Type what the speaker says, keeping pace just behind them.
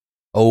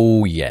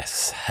Oh,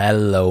 yes.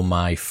 Hello,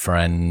 my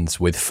friends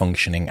with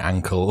functioning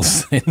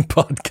ankles in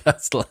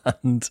podcast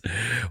land.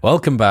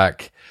 Welcome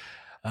back.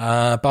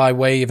 By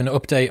way of an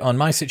update on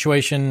my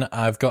situation,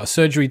 I've got a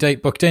surgery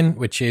date booked in,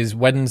 which is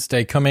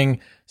Wednesday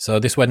coming. So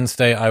this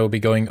Wednesday, I will be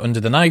going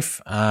under the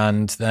knife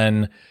and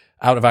then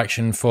out of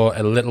action for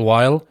a little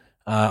while.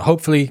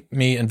 Hopefully,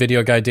 me and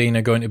Video Guy Dean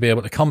are going to be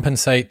able to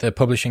compensate the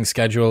publishing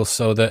schedule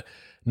so that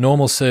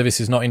normal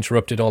service is not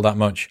interrupted all that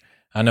much.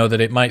 I know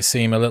that it might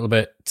seem a little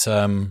bit...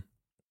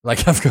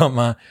 like I've got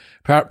my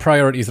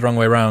priorities the wrong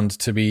way around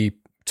to be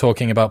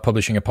talking about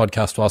publishing a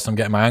podcast whilst I'm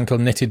getting my ankle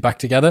knitted back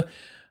together.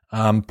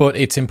 But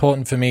it's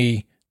important for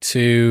me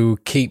to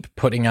keep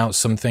putting out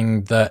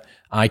something that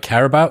I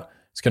care about.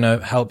 It's going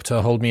to help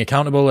to hold me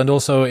accountable, and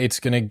also it's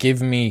going to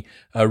give me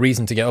a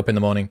reason to get up in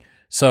the morning.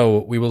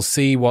 So we will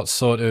see what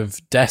sort of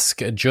desk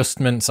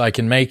adjustments I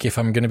can make if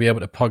I'm going to be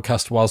able to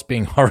podcast whilst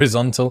being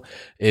horizontal.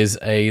 Is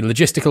a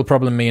logistical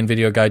problem me and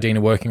Video Guy Dean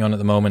are working on at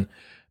the moment.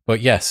 But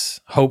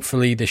yes,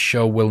 hopefully this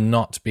show will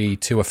not be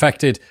too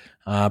affected,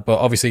 but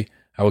obviously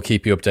I will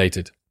keep you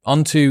updated.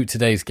 On to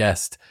today's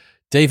guest.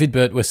 David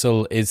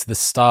Birtwistle is the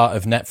star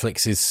of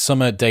Netflix's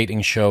summer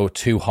dating show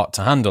Too Hot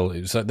to Handle.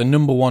 It was the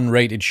number one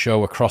rated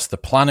show across the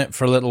planet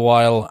for a little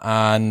while,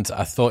 and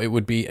I thought it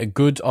would be a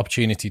good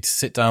opportunity to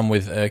sit down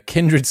with a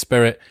kindred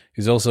spirit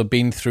who's also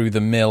been through the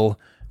mill,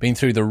 been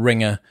through the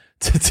ringer,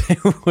 to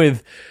deal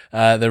with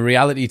the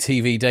reality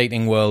TV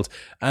dating world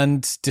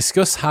and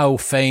discuss how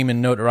fame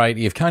and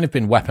notoriety have kind of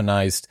been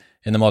weaponized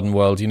in the modern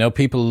world. You know,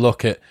 people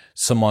look at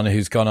someone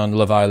who's gone on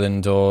Love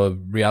Island or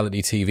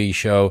reality TV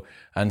show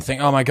and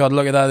think, oh my God,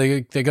 look at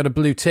that. They got a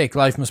blue tick.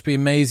 Life must be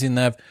amazing.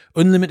 They have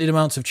unlimited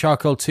amounts of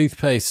charcoal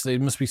toothpaste.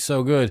 It must be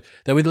so good.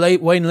 They're with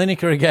Wayne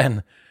Lineker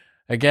again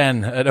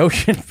at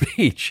Ocean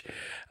Beach.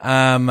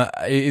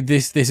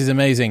 This is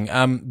amazing.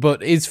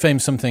 But is fame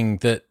something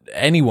that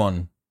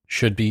anyone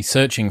should be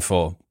searching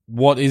for?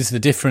 What is the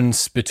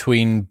difference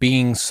between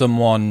being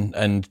someone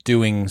and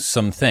doing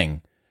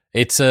something?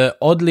 It's a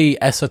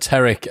oddly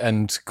esoteric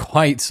and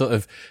quite sort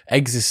of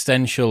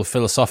existential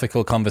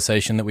philosophical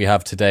conversation that we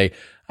have today.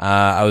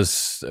 I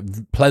was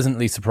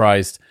pleasantly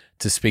surprised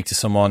to speak to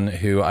someone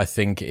who I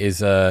think is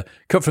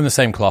cut from the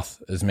same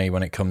cloth as me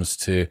when it comes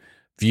to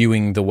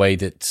viewing the way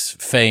that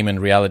fame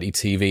and reality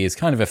TV is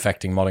kind of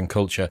affecting modern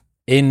culture.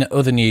 In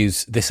other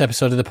news, this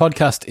episode of the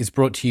podcast is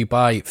brought to you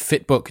by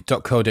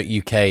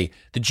fitbook.co.uk.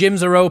 The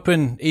gyms are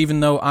open, even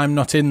though I'm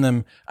not in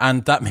them,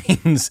 and that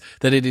means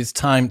that it is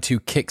time to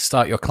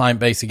kickstart your client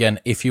base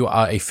again if you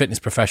are a fitness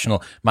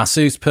professional,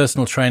 masseuse,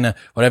 personal trainer,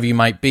 whatever you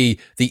might be.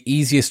 The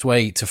easiest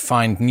way to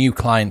find new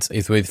clients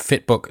is with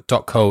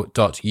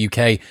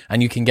fitbook.co.uk,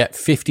 and you can get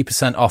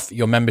 50% off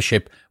your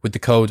membership with the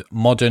code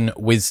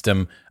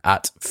modernwisdom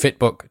at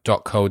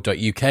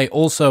fitbook.co.uk.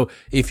 Also,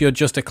 if you're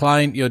just a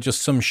client, you're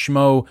just some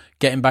schmo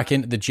getting back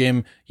into the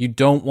gym, you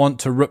don't want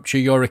to rupture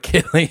your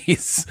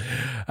Achilles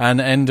and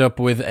end up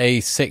with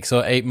a 6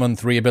 or 8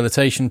 month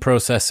rehabilitation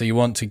process. So you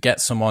want to get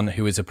someone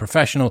who is a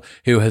professional,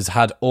 who has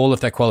had all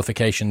of their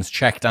qualifications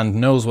checked and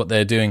knows what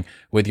they're doing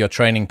with your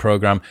training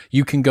program.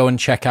 You can go and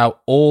check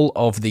out all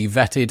of the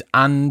vetted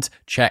and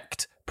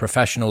checked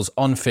professionals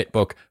on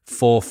Fitbook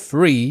for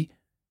free.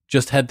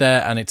 Just head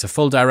there and it's a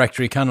full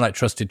directory, kind of like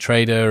Trusted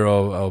Trader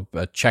or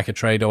Checker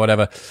Trade or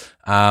whatever.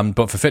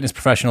 But for fitness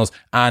professionals,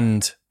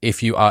 and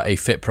if you are a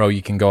Fit Pro,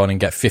 you can go on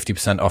and get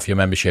 50% off your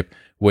membership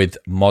with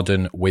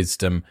Modern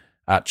Wisdom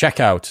at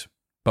checkout.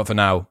 But for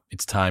now,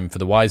 it's time for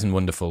the wise and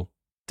wonderful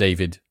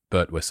David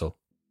Birtwistle.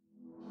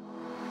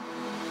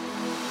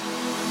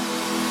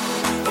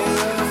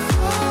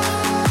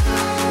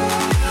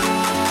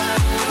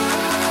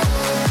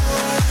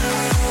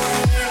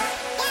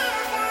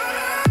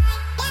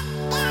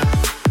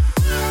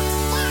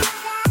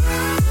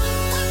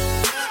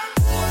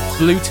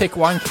 Blue Tick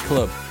Wank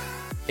Club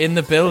in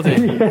the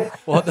building. Yeah.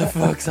 What the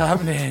fuck's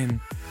happening?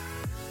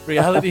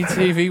 Reality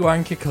TV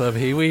Wanker Club,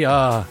 here we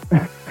are.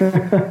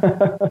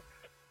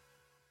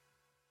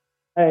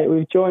 Hey,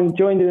 we've joined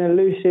an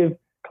elusive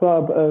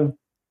club of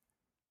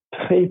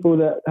people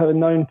that are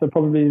known for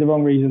probably the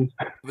wrong reasons.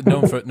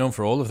 known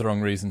for all of the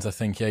wrong reasons, I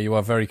think. Yeah, you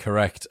are very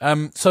correct.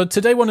 So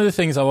today, one of the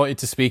things I wanted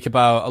to speak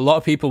about, a lot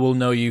of people will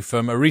know you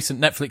from a recent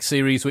Netflix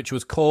series, which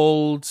was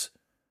called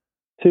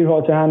Too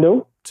Hot to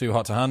Handle. Too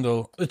Hot to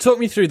Handle. Talk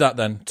me through that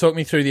then. Talk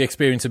me through the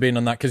experience of being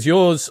on that. Because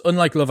yours,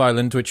 unlike Love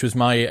Island, which was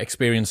my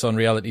experience on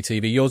reality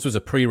TV, yours was a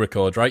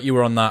pre-record, right? You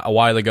were on that a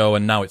while ago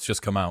and now it's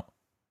just come out.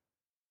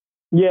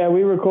 Yeah,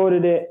 we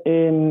recorded it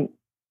in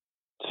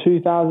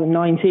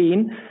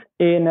 2019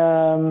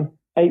 in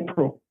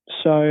April.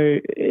 So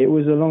it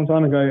was a long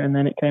time ago and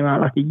then it came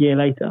out like a year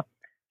later.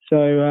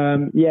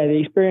 So yeah,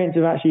 the experience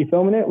of actually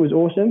filming it was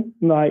awesome.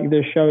 Like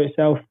the show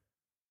itself,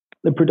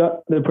 the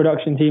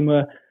production team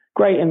were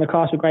great and the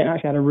cast were great and I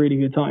actually had a really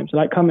good time. So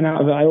like coming out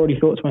of it, I already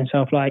thought to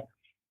myself, like,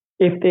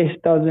 if this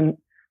doesn't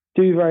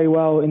do very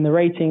well in the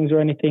ratings or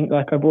anything,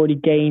 like I've already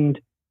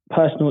gained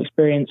personal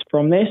experience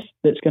from this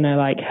that's going to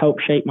like help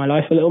shape my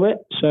life a little bit.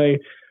 So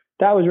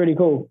that was really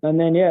cool. And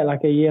then, yeah,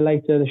 like a year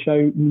later, the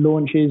show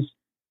launches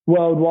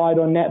worldwide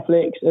on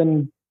Netflix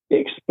and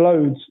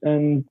explodes.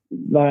 And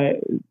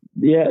like,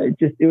 yeah,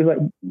 it was like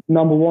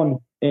number one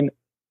in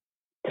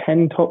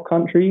 10 top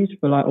countries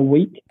for like a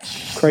week.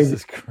 Crazy.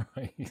 Jesus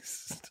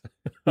Christ.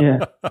 Yeah.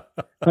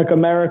 Like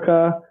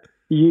America,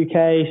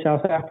 UK,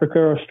 South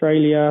Africa,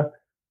 Australia,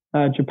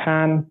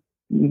 Japan,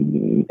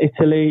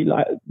 Italy,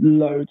 like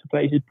loads of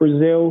places.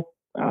 Brazil,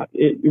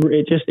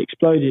 it just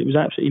exploded. It was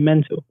absolutely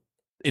mental.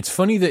 It's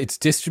funny that it's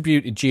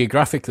distributed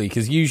geographically,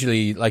 because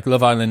usually like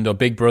Love Island or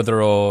Big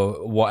Brother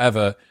or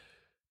whatever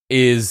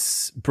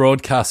is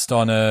broadcast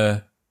on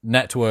a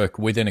network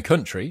within a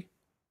country.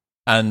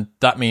 And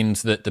that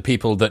means that the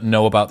people that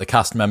know about the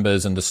cast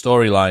members and the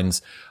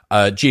storylines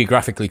are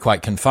geographically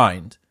quite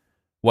confined.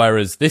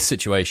 Whereas this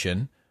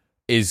situation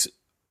is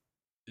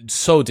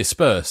so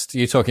dispersed.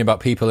 You're talking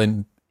about people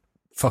in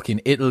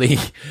fucking Italy,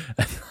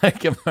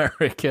 like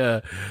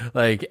America,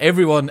 like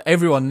everyone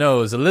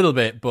knows a little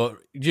bit, but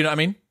do you know what I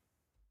mean?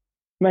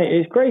 Mate,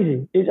 it's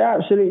crazy. It's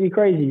absolutely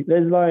crazy.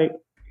 There's like,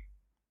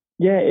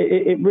 yeah,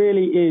 it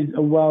really is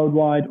a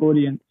worldwide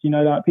audience. You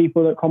know, like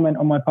people that comment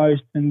on my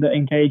posts and that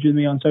engage with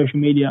me on social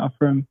media are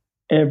from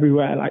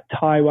everywhere, like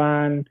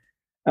Taiwan,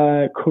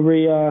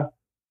 Korea,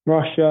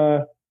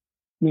 Russia,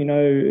 you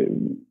know,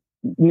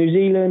 New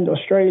Zealand,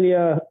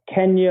 Australia,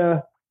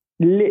 Kenya,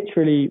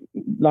 literally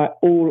like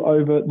all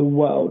over the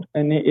world.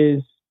 And it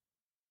is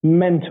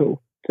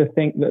mental to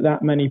think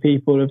that many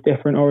people of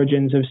different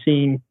origins have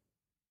seen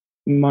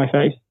my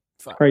face.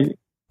 It's crazy.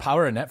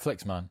 Power of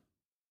Netflix, man.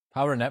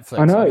 Power of Netflix,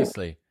 I know.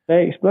 Honestly.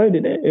 They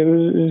exploded it. It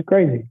was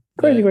crazy.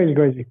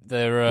 Crazy.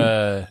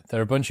 They're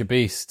a bunch of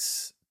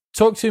beasts.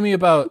 Talk to me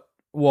about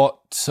what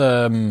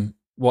some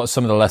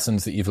of the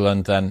lessons that you've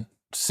learned then,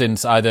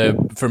 since either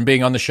from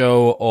being on the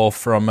show or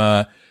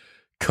from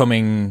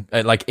coming,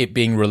 like it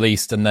being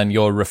released, and then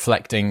you're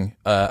reflecting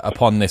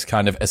upon this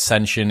kind of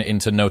ascension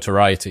into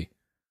notoriety.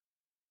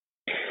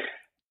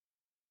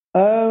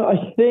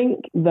 I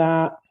think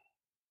that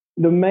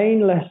the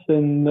main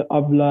lesson that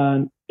I've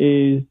learned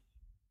is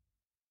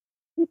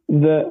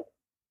that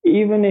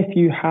even if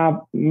you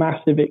have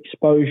massive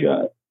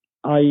exposure,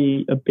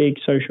 i.e. a big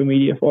social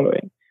media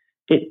following,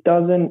 it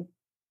doesn't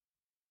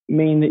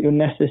mean that you're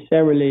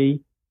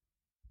necessarily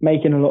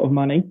making a lot of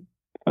money,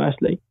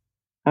 firstly,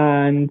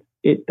 and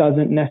it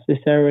doesn't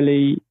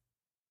necessarily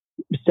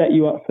set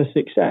you up for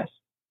success.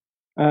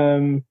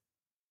 I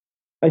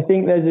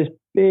think there's this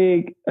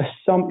big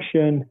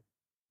assumption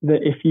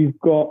that if you've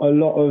got a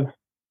lot of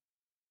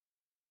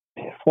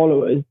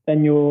followers,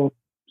 then you're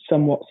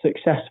somewhat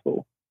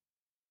successful.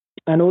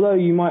 And although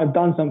you might have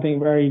done something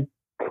very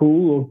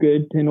cool or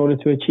good in order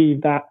to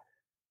achieve that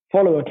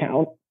follower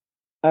count,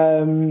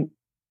 you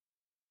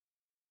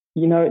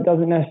know, it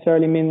doesn't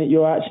necessarily mean that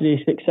you're actually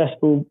a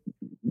successful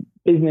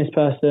business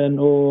person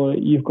or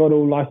you've got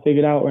all life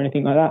figured out or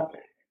anything like that.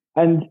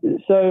 And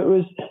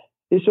so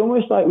it's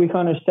almost like we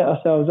kind of set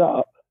ourselves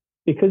up,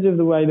 because of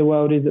the way the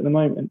world is at the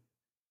moment,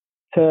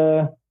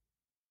 to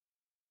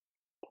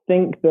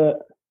think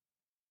that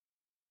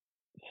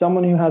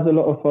someone who has a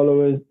lot of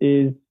followers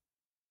is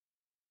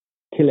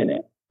killing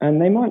it.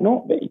 And they might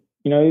not be.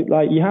 You know,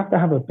 like you have to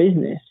have a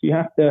business. You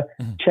have to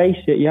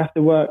chase it. You have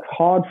to work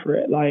hard for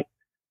it. Like,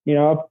 you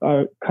know,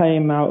 I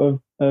came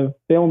out of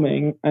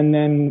filming and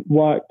then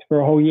worked for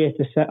a whole year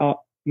to set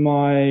up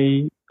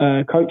my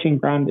coaching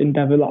brand,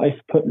 Endeavour Life,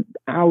 put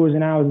hours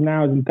and hours and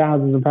hours and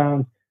thousands of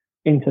pounds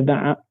into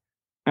that.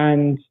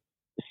 And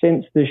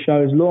since the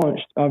show's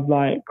launched, I've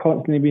like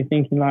constantly been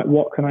thinking like,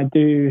 what can I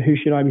do? Who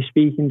should I be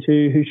speaking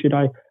to? Who should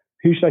I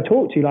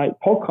talk to? Like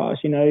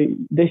podcasts, you know,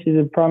 this is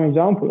a prime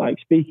example, like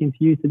speaking to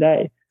you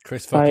today.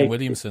 Chris fucking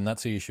Williamson,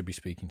 that's who you should be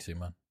speaking to,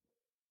 man.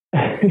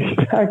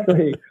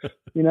 Exactly.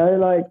 You know,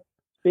 like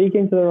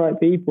speaking to the right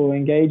people,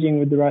 engaging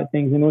with the right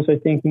things, and also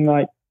thinking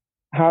like,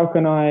 how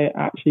can I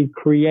actually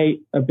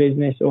create a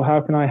business, or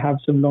how can I have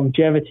some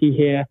longevity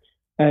here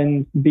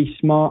and be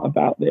smart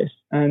about this?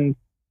 And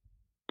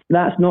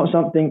that's not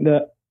something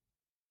that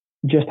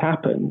just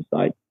happens.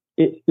 Like,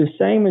 it's the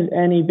same as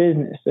any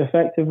business.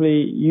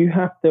 Effectively, you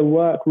have to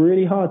work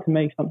really hard to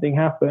make something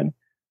happen.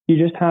 You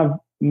just have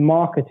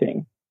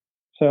marketing.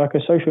 So like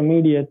a social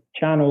media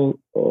channel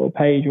or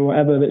page or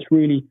whatever that's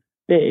really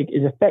big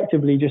is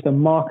effectively just a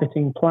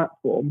marketing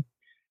platform.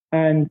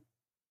 And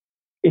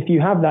if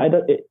you have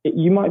that,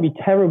 you might be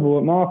terrible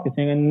at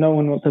marketing and no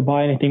one wants to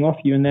buy anything off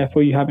you, and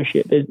therefore you have a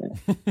shit business.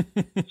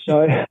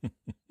 So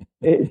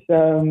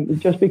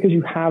it's just because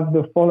you have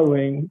the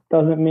following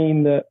doesn't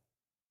mean that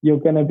you're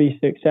going to be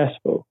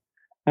successful.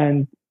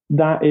 And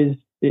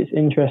it's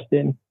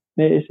interesting.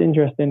 It's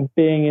interesting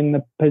being in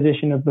the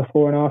position of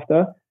before and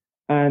after.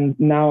 And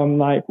now I'm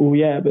like, well,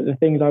 yeah, but the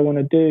things I want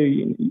to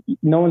do,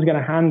 no one's going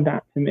to hand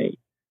that to me.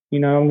 You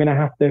know, I'm going to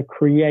have to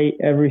create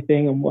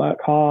everything and work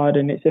hard.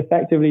 And it's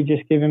effectively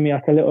just giving me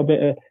like a little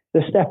bit of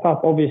the step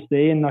up,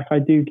 obviously. And like I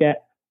do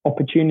get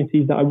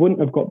opportunities that I wouldn't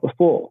have got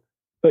before,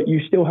 but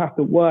you still have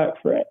to work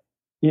for it.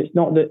 It's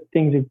not that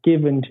things are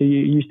given to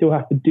you. You still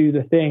have to do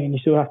the thing, and you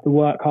still have to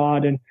work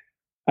hard.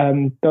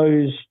 And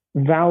those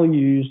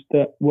values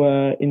that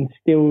were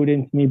instilled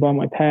into me by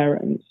my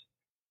parents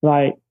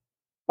like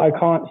I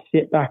can't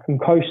sit back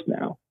and coast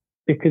now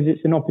because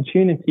it's an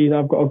opportunity that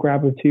I've got to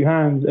grab with two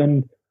hands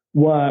and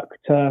work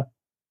to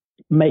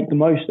make the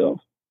most of.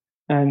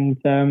 And,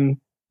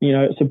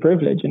 it's a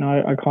privilege and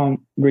I can't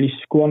really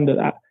squander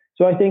that.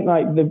 So I think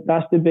like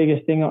that's the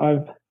biggest thing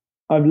that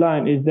I've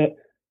learned is that,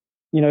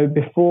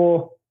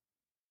 before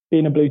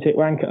being a blue tick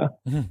wanker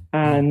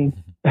and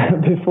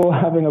before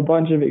having a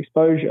bunch of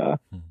exposure,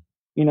 I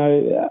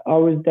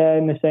was there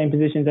in the same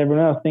position as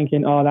everyone else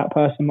thinking, oh, that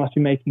person must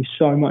be making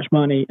so much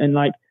money. And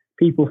like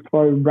people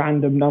throw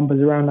random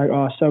numbers around like,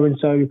 oh,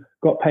 so-and-so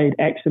got paid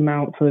X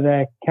amount for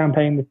their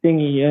campaign with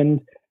Thingy.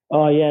 And,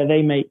 oh yeah,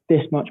 they make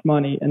this much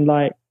money. And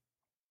like,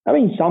 I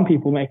mean, some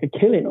people make a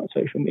killing on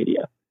social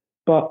media,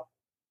 but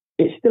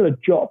it's still a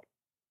job.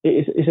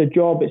 It's a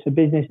job, it's a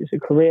business, it's a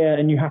career,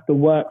 and you have to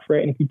work for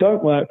it. And if you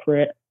don't work for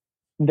it,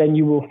 then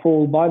you will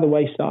fall by the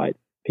wayside.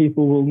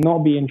 People will not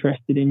be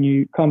interested in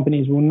you.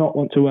 Companies will not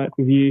want to work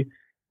with you.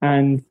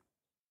 And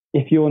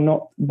if you're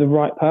not the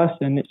right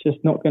person, it's just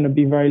not going to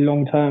be very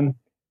long term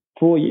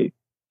for you.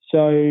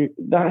 So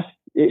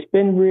it's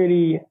been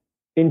really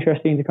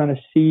interesting to kind of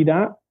see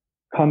that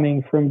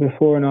coming from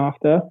before and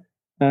after.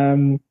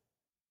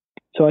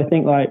 So I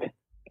think like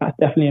that's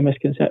definitely a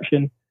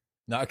misconception.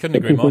 No, I couldn't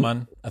agree more,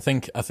 man. I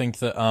think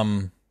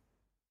that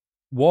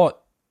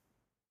what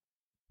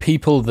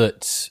people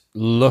that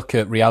look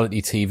at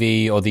reality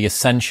TV or the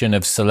ascension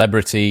of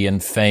celebrity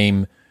and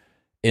fame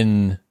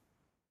in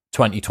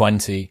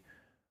 2020,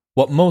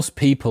 what most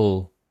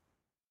people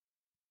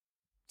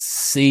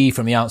see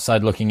from the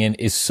outside looking in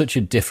is such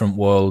a different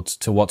world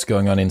to what's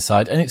going on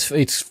inside. And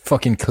it's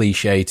fucking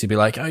cliche to be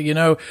like,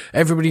 oh,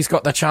 everybody's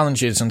got their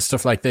challenges and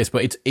stuff like this,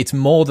 but it's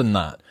more than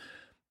that.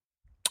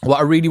 What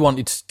I really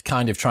wanted to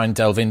kind of try and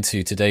delve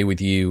into today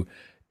with you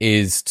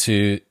is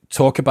to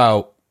talk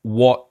about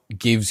what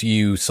gives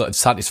you sort of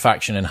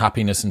satisfaction and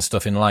happiness and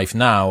stuff in life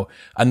now.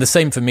 And the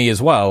same for me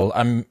as well.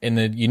 I'm in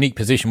a unique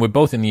position. We're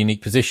both in the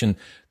unique position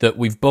that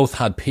we've both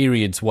had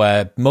periods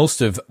where most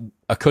of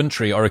a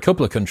country or a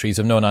couple of countries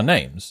have known our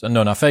names and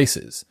known our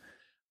faces.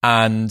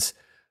 And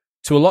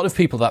to a lot of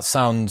people, that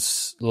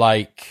sounds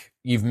like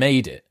you've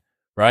made it,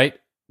 right?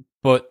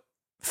 But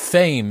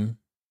fame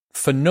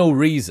for no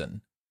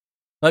reason.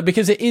 Like,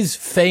 because it is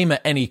fame at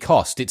any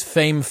cost. It's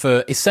fame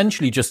for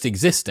essentially just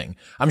existing.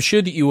 I'm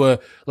sure that you were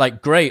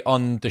like great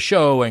on the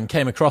show and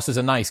came across as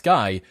a nice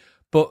guy,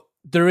 but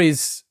there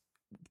is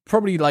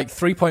probably like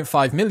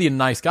 3.5 million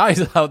nice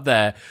guys out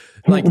there.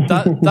 Like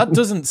that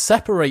doesn't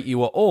separate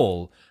you at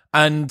all.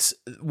 And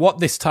what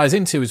this ties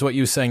into is what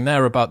you were saying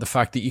there about the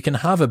fact that you can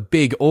have a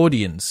big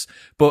audience,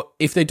 but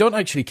if they don't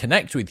actually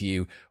connect with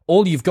you,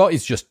 all you've got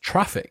is just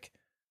traffic.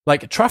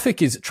 Like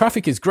traffic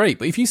is great,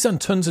 but if you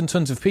send tons and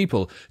tons of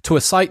people to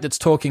a site that's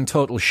talking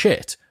total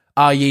shit,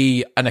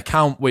 i.e. an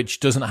account which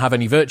doesn't have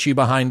any virtue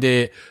behind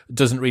it,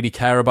 doesn't really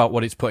care about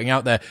what it's putting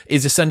out there,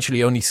 is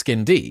essentially only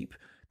skin deep,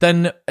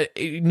 then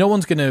no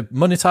one's going to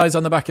monetize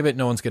on the back of it.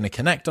 No one's going to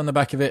connect on the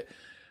back of it.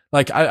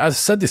 Like I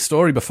said this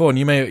story before, and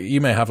you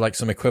may have like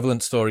some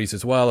equivalent stories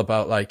as well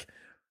about like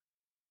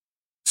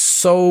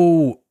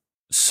so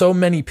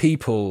many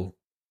people.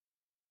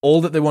 All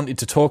that they wanted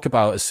to talk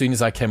about as soon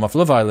as I came off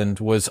Love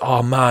Island was,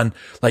 oh man,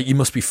 like you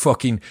must be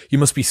smashing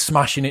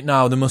it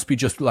now. There must be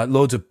just like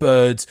loads of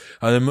birds,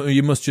 and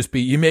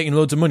you're making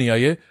loads of money, are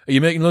you? Are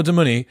you making loads of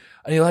money?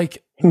 And you're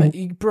like,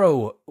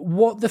 bro,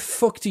 what the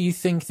fuck do you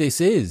think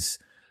this is?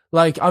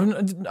 Like, I'm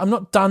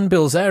not Dan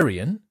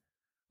Bilzerian.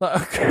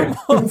 Like, come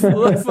off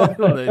Love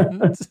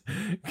Island,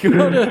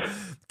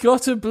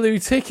 got a blue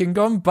tick and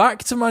gone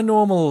back to my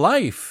normal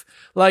life.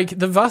 Like,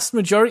 the vast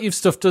majority of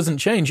stuff doesn't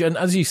change. And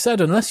as you said,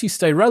 unless you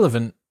stay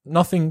relevant,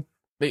 nothing,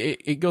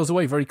 it goes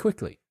away very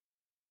quickly.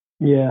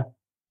 Yeah.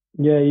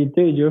 Yeah, you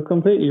do. You're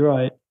completely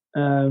right.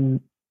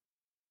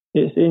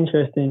 It's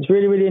interesting. It's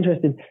really, really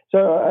interesting.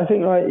 So I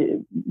think like,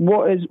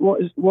 what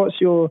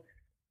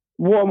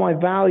are my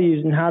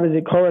values and how does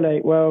it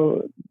correlate?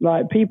 Well,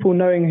 like people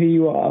knowing who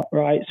you are,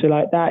 right? So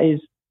like that is,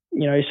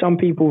 some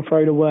people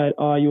throw the word,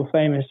 oh, you're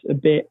famous a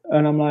bit.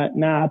 And I'm like,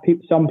 nah,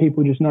 some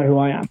people just know who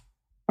I am.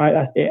 Right,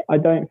 that's it. I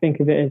don't think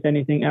of it as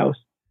anything else.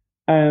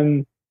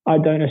 I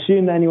don't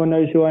assume that anyone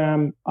knows who I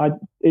am.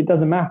 It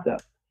doesn't matter.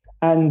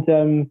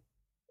 And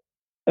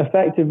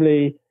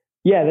effectively,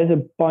 yeah, there's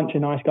a bunch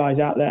of nice guys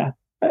out there,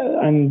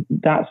 and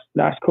that's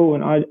cool.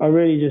 And I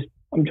really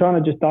I'm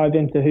trying to just dive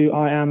into who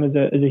I am as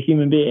a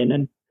human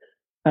being,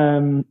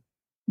 and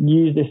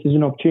use this as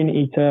an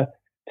opportunity to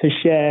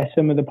share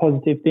some of the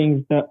positive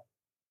things that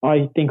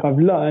I think I've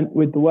learned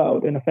with the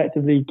world, and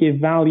effectively give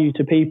value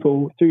to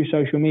people through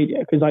social media.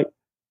 Because like.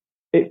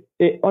 It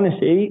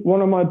honestly,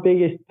 one of the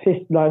things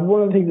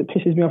that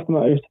pisses me off the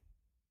most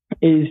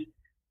is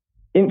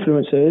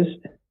influencers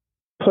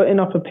putting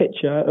up a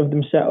picture of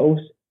themselves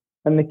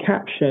and the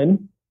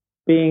caption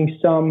being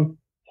some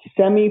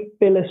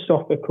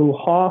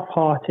semi-philosophical,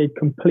 half-hearted,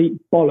 complete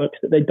bollocks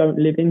that they don't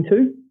live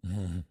into.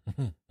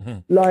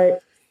 It was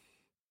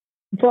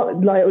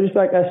just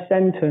like a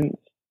sentence,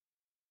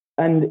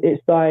 and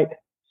it's like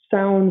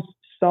sounds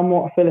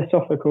somewhat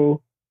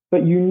philosophical,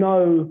 but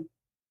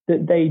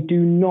that they do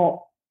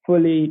not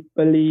fully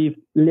believe,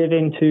 live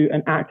into,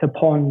 and act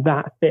upon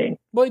that thing.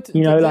 Well,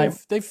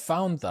 they've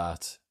found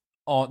that,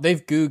 or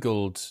they've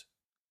Googled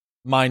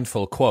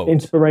mindful quote,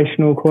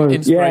 inspirational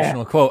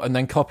quote, and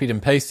then copied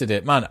and pasted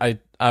it. Man,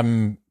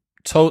 I'm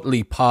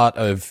totally part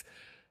of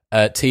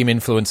team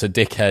influencer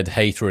dickhead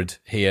hatred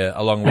here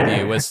along with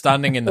you. We're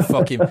standing in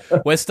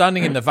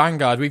the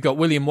vanguard. We've got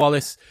William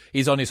Wallace.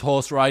 He's on his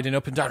horse riding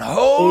up and down.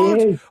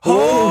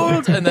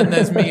 Hold. And then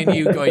there's me and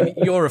you going,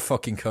 you're a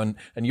fucking cunt,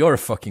 and you're a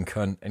fucking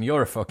cunt, and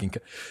you're a fucking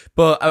cunt.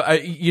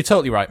 But you're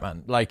totally right,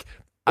 man. Like,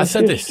 I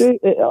said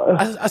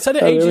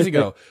it ages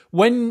ago.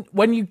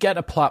 When you get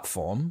a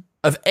platform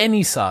of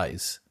any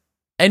size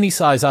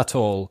at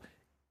all,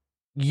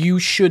 you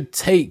should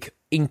take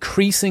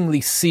increasingly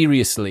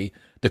seriously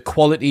the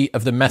quality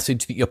of the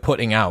message that you're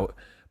putting out,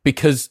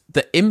 because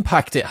the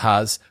impact it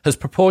has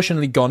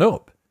proportionally gone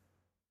up.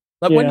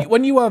 Like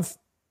when you have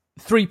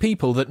 3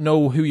 people that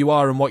know who you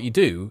are and what you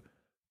do,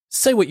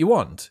 say what you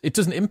want. It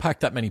doesn't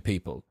impact that many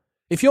people.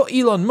 If you're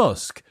Elon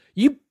Musk,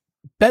 you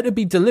better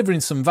be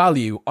delivering some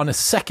value on a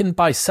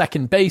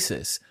second-by-second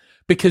basis,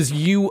 because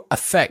you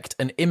affect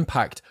and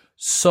impact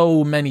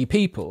so many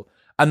people.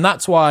 And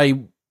that's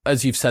why,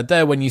 as you've said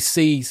there, when you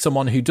see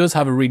someone who does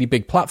have a really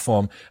big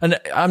platform, and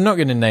I'm not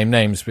going to name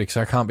names because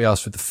I can't be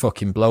asked with the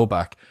fucking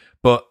blowback,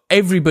 but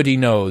everybody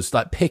knows,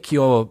 like, pick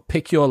your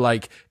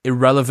like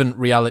irrelevant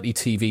reality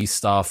TV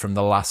star from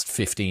the last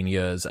 15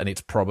 years, and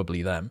it's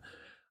probably them.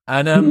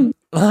 And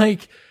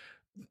like,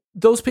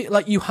 those people,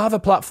 like, you have a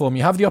platform,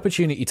 you have the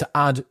opportunity to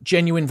add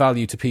genuine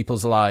value to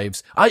people's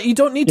lives. You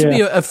don't need to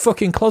be a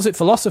fucking closet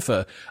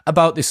philosopher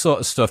about this sort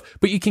of stuff,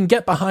 but you can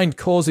get behind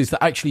causes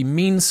that actually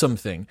mean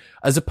something,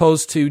 as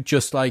opposed to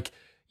just like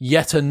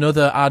yet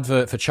another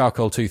advert for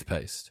charcoal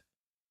toothpaste.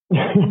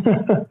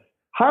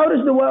 How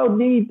does the world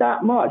need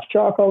that much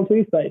charcoal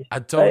toothpaste? I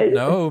don't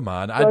know,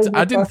 man.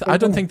 I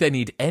don't think they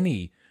need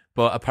any,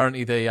 but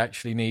apparently they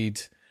actually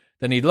need.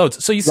 They need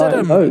loads. So you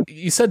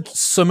said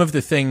some of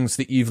the things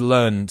that you've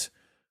learned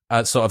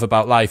sort of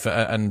about life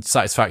and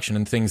satisfaction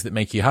and things that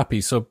make you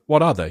happy. So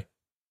what are they?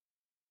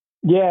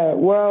 Yeah,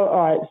 well,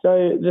 all right.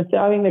 So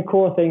I think the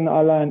core thing that I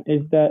learned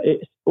is that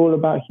it's all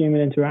about human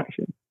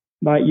interaction.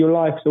 Like, your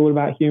life's all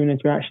about human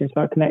interaction. It's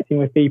about connecting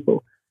with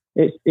people.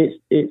 It's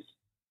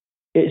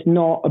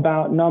not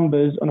about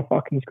numbers on a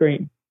fucking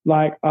screen.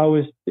 Like,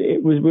 we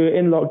were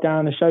in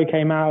lockdown, the show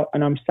came out,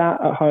 and I'm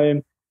sat at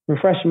home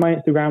refreshing my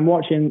Instagram,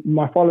 watching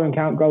my following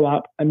count go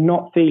up and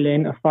not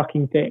feeling a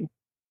fucking thing.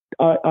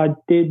 I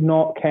did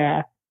not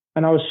care.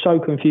 And I was so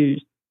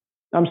confused.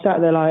 I'm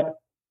sat there like,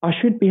 I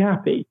should be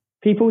happy.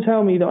 People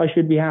tell me that I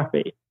should be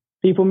happy.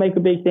 People make a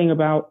big thing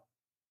about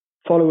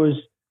followers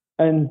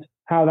and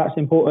how that's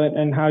important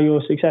and how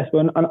you're successful.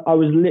 And I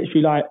was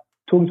literally like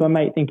talking to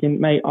my mate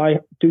thinking, mate,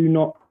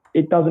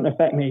 it doesn't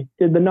affect me.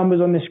 The numbers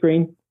on the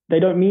screen, they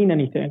don't mean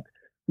anything.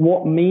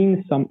 What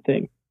means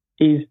something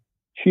is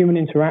human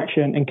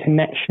interaction and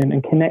connection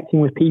and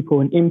connecting with people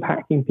and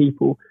impacting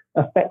people,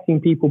 affecting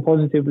people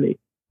positively.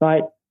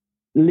 Like,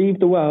 leave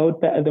the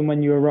world better than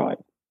when you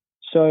arrived.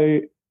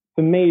 So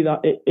for me, that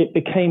it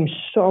became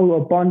so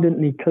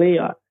abundantly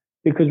clear,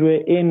 because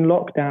we're in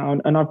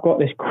lockdown and I've got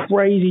this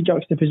crazy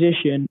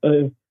juxtaposition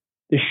of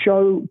the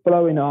show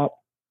blowing up,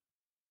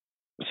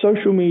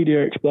 social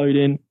media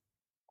exploding,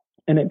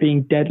 and it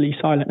being deadly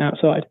silent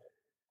outside,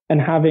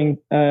 and having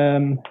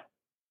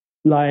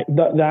like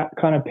that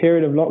kind of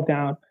period of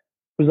lockdown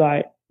was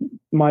like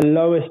my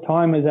lowest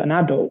time as an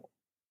adult,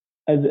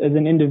 as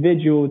an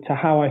individual, to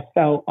how I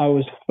felt. I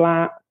was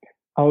flat.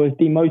 I was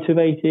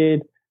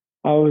demotivated.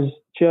 I was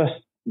just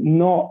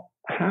not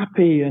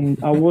happy. And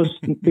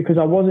because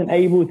I wasn't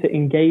able to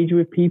engage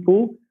with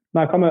people.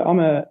 Like, I'm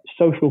a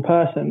social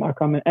person.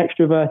 Like, I'm an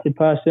extroverted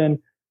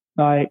person.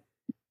 Like,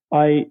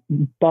 I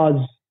buzz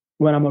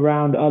when I'm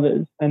around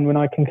others and when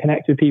I can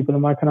connect with people,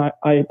 and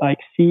I like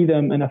see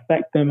them and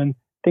affect them and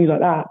things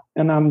like that.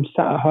 And I'm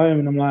sat at home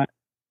and I'm like,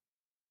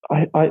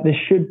 this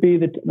should be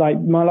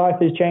my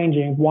life is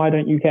changing. Why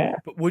don't you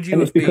care? But would you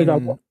have been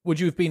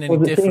any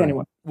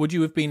different? Would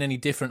you have been any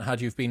different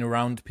had you have been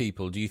around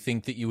people? Do you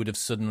think that you would have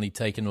suddenly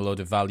taken a load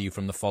of value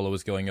from the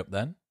followers going up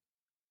then?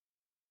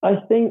 I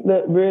think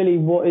that really,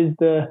 where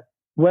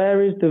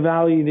is the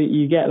value that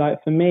you get?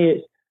 Like, for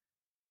me,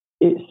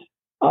 it's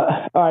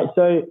all right.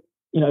 So,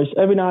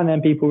 every now and then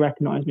people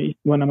recognize me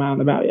when I'm out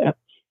and about. Yeah.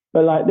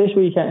 But like this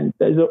weekend,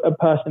 there's a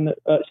person that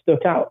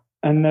stuck out,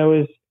 and there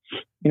was,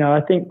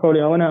 I think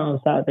probably I went out on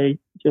Saturday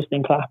just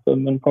in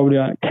Clapham, and probably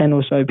like 10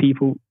 or so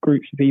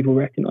groups of people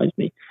recognised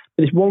me.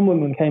 But this one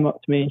woman came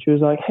up to me and she was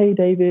like, "Hey,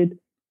 David,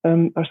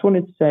 I just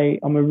wanted to say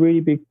I'm a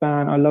really big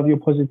fan. I love your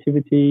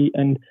positivity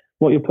and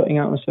what you're putting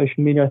out on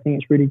social media. I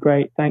think it's really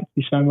great. Thank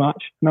you so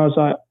much." And I was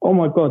like, "Oh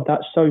my God,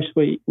 that's so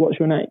sweet. What's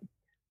your name?"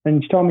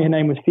 And she told me her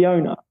name was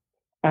Fiona.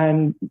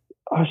 And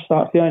I was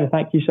like, "Fiona,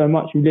 thank you so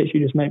much. You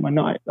literally just made my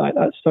night. Like,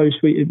 that's so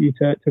sweet of you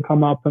to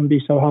come up and be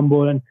so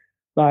humble and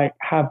like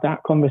have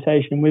that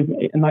conversation with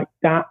me." And like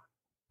that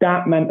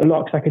meant a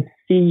lot, because I could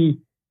see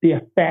the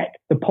effect,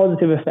 the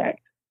positive effect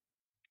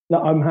that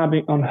I'm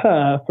having on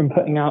her from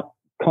putting out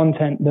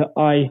content that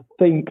I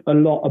think a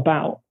lot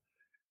about,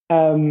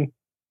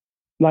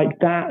 like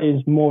that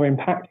is more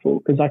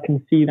impactful because I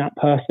can see that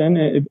person.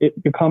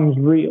 It becomes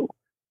real,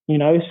 you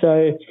know.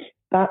 So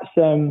that's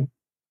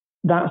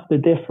the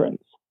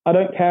difference. I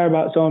don't care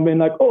about someone being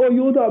like, "Oh,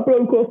 you're that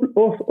bloke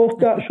off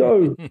that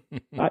show."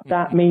 Like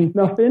that means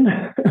nothing.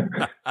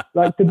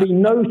 Like to be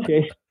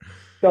noticed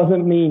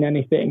doesn't mean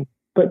anything,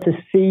 but to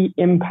see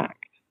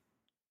impact,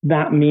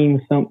 that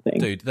means something.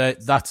 Dude,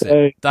 that's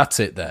it. That's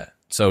it there.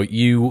 So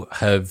you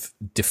have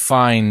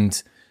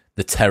defined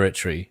the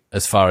territory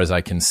as far as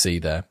I can see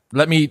there.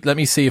 Let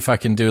me see if I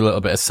can do a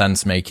little bit of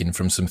sense making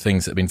from some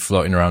things that have been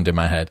floating around in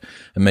my head,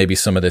 and maybe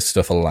some of this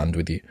stuff will land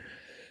with you.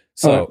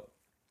 So,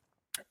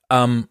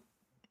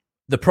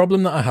 the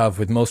problem that I have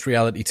with most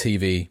reality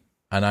TV,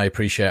 and I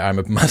appreciate I'm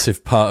a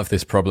massive part of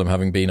this problem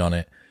having been on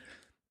it,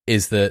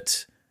 is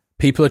that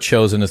people are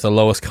chosen as the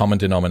lowest common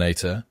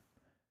denominator,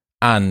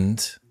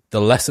 and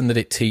the lesson that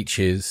it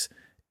teaches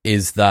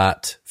is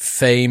that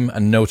fame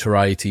and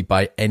notoriety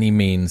by any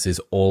means is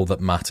all that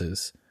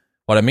matters.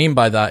 What I mean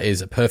by that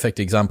is a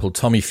perfect example,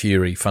 Tommy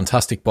Fury,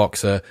 fantastic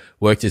boxer,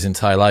 worked his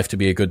entire life to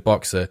be a good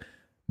boxer,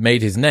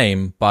 made his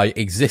name by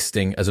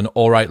existing as an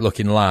all-right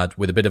looking lad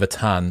with a bit of a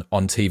tan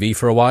on TV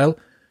for a while.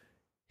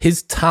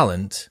 His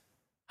talent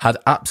had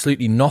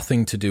absolutely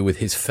nothing to do with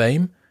his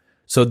fame.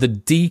 So the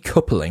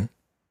decoupling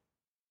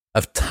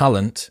of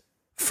talent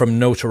from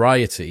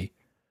notoriety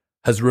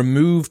has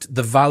removed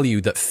the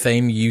value that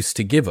fame used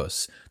to give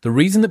us. The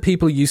reason that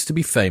people used to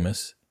be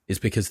famous is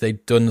because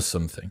they'd done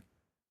something.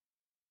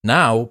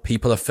 Now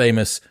people are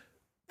famous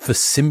for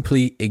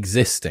simply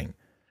existing.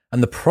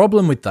 And the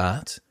problem with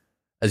that,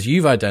 as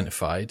you've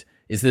identified,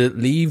 is that it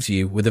leaves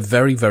you with a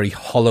very, very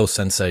hollow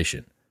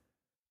sensation,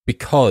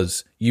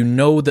 because you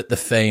know that the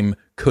fame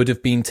could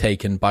have been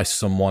taken by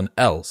someone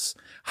else.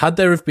 Had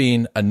there have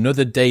been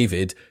another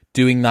David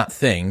doing that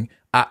thing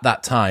at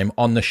that time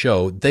on the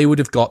show, they would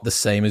have got the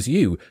same as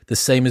you, the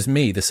same as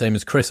me, the same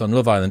as Chris on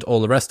Love Island,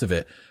 all the rest of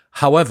it.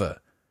 However,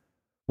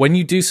 when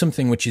you do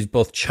something which is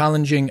both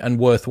challenging and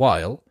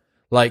worthwhile,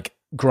 like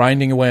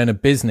grinding away on a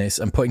business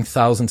and putting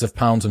thousands of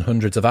pounds and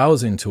hundreds of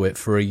hours into it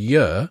for a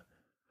year,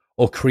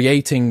 or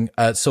creating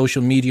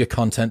social media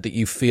content that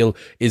you feel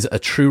is a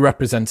true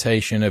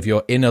representation of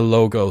your inner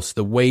logos,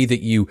 the way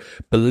that you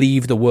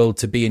believe the world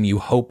to be, and you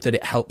hope that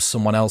it helps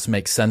someone else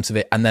make sense of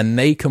it, and then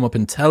they come up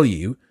and tell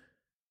you,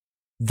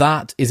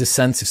 that is a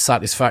sense of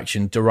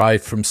satisfaction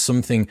derived from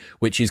something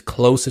which is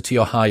closer to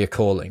your higher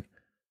calling.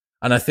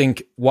 And I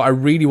think what I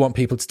really want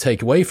people to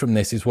take away from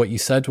this is what you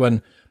said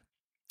when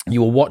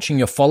you were watching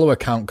your follower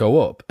count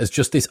go up as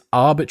just this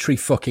arbitrary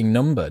fucking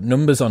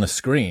numbers on a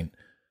screen.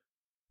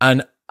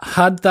 And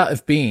had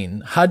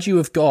you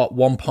have got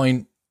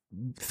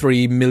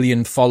 1.3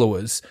 million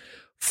followers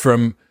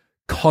from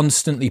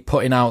constantly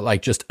putting out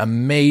like just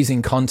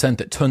amazing content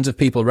that tons of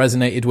people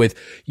resonated with,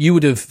 you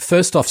would have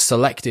first off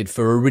selected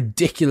for a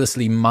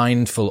ridiculously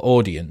mindful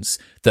audience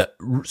that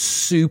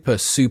super,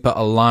 super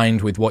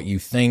aligned with what you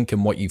think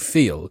and what you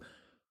feel.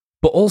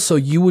 But also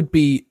you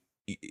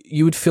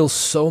would feel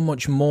so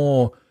much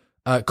more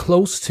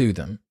close to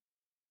them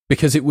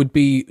because it would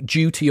be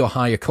due to your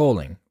higher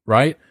calling,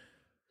 right?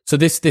 So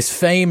this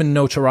fame and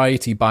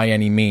notoriety by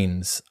any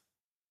means,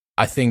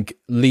 I think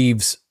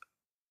leaves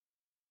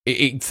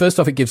first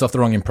off, it gives off the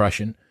wrong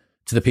impression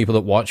to the people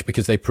that watch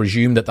because they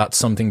presume that that's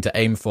something to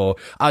aim for.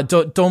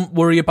 Don't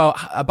worry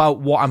about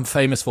what I'm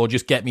famous for.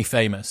 Just get me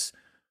famous,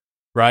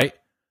 right?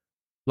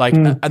 Like,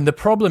 and the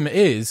problem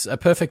is, a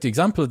perfect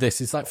example of this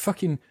is like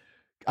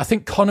I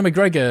think Conor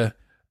McGregor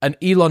and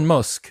Elon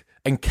Musk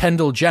and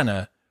Kendall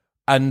Jenner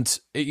and,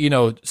 you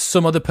know,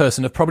 some other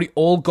person have probably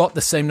all got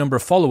the same number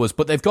of followers,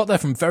 but they've got there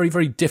from very,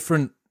 very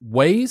different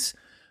ways.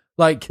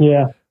 Like,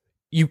 yeah.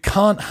 You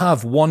can't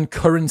have one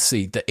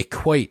currency that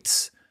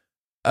equates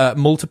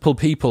multiple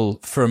people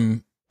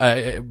from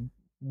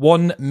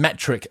one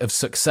metric of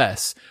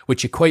success,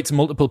 which equates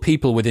multiple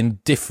people within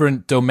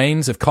different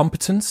domains of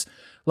competence.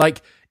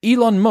 Like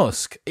Elon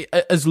Musk,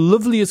 as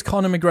lovely as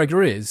Conor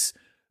McGregor is,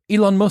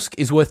 Elon Musk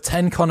is worth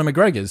 10 Conor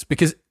McGregors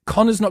because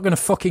Conor's not going to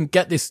fucking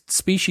get this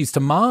species to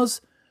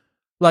Mars.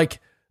 Like,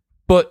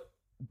 but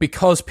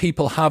because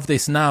people have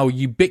this now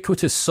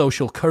ubiquitous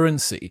social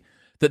currency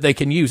that they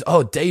can use.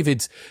 Oh,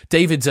 David's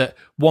at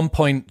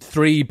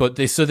 1.3, but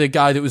this other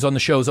guy that was on the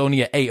show is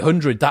only at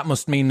 800. That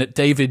must mean that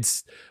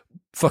David's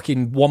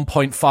fucking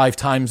 1.5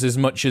 times as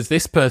much as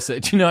this person.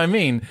 Do you know what I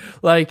mean?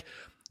 Like,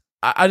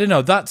 I don't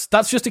know. That's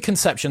just a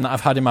conception that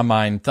I've had in my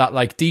mind, that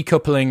like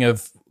decoupling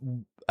of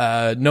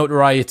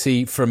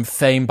notoriety from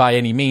fame by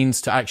any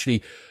means to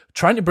actually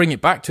trying to bring it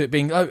back to it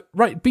being,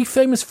 right, be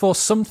famous for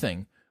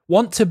something.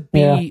 Want to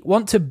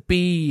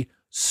be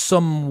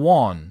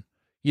someone.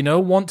 You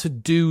know, want to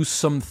do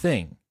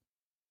something.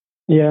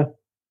 Yeah,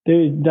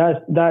 dude,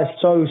 that's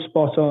so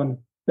spot on.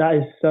 That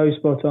is so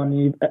spot on.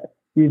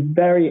 You've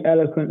very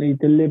eloquently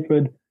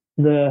delivered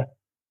the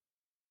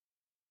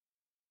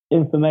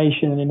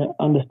information in an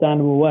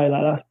understandable way.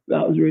 Like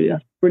that's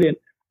brilliant.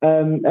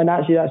 And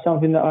actually, that's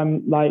something that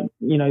I'm like,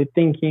 you know,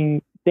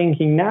 thinking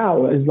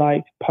now as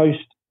like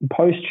post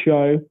post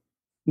show,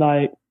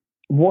 like,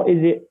 what is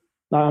it?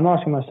 Like, I'm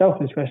asking myself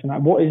this question: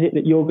 like, what is it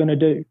that you're going to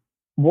do?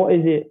 What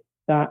is it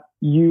that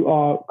you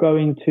are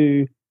going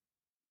to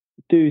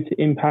do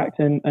to impact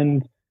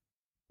and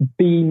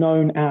be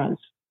known as?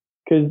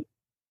 Because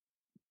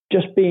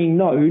just being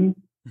known,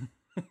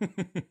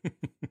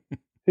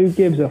 who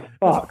gives a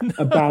fuck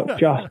about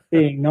just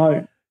being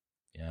known?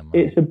 Yeah, man.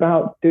 It's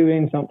about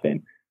doing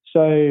something.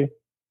 So,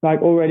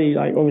 like, already,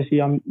 like,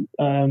 obviously I'm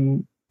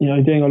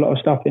doing a lot of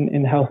stuff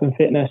in health and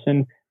fitness,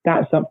 and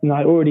that's something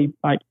I already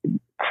like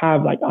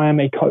have. Like, I am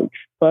a coach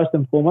first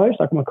and foremost.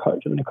 Like, I'm a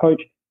coach. I've been a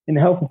coach in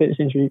the health and fitness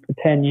industry for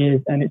 10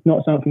 years, and it's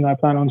not something that I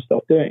plan on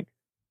stop doing.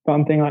 But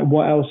I'm thinking, like,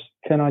 what else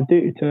can I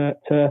do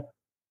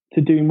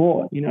to do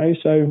more?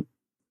 So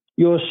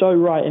you're so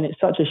right, and it's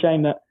such a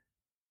shame that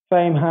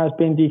fame has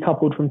been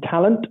decoupled from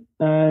talent.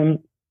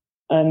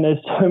 And there's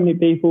so many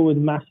people with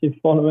massive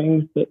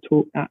followings that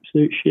talk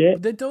absolute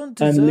shit. They don't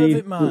deserve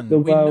it, man.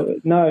 We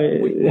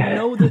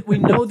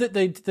know that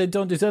they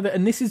don't deserve it.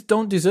 And this is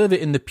don't deserve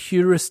it in the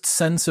purest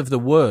sense of the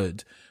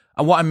word.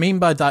 And what I mean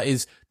by that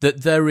is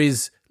that there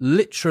is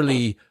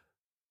literally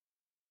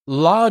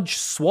large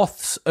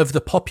swaths of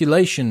the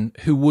population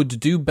who would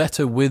do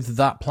better with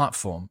that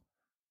platform.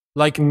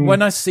 Like,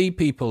 when I see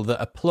people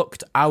that are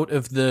plucked out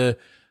of the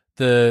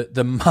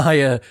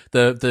mire,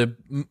 the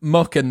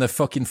muck and the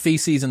fucking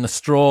feces and the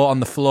straw on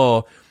the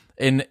floor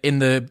in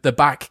the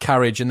back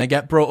carriage, and they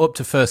get brought up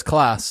to first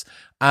class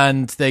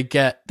and they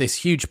get this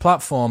huge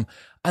platform,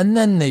 and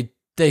then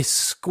they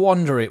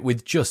squander it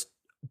with just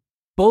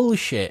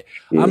bullshit.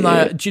 Yeah. I'm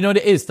like, do you know what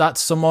it is?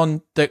 That's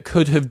someone that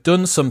could have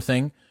done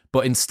something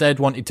but instead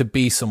wanted to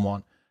be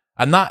someone.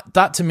 And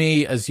that to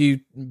me,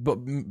 but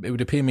it would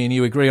appear me and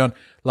you agree on,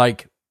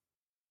 like,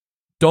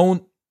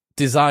 don't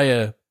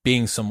desire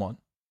being someone.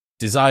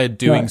 Desire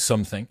doing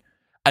something.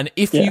 And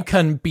if you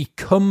can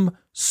become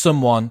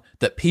someone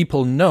that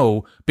people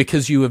know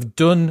because you have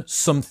done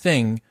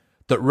something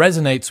that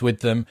resonates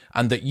with them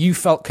and that you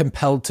felt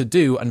compelled to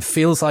do and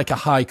feels like a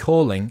high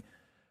calling,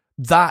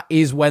 that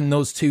is when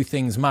those two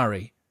things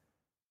marry.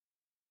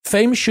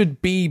 Fame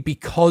should be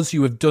because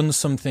you have done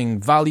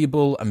something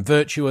valuable and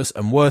virtuous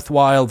and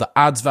worthwhile that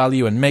adds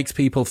value and makes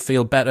people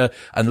feel better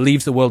and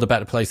leaves the world a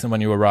better place than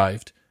when you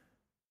arrived.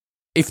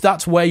 If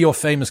that's where your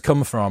fame has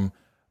come from,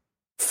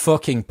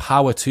 fucking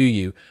power to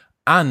you.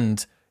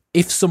 And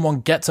if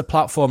someone gets a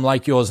platform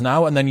like yours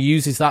now and then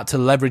uses that to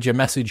leverage a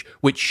message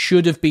which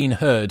should have been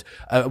heard,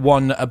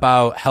 one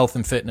about health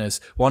and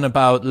fitness, one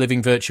about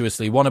living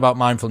virtuously, one about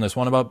mindfulness,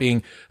 one about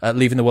being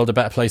leaving the world a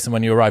better place than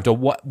when you arrived, or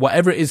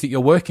whatever it is that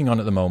you're working on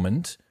at the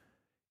moment,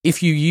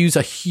 if you use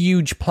a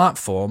huge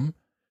platform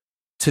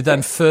to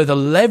then further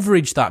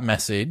leverage that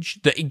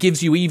message, that it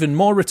gives you even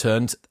more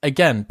returns,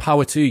 again,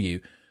 power to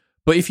you.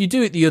 But if you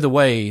do it the other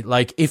way,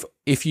 like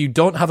if you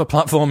don't have a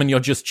platform and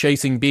you're just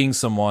chasing being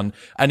someone,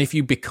 and if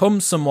you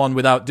become someone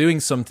without doing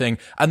something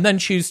and then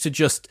choose to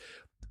just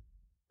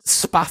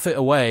spaff it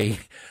away,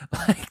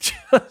 like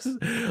just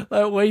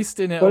like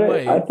wasting it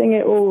away. I think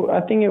it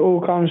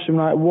all comes from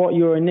like what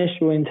your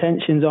initial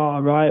intentions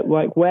are, right?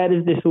 Like, where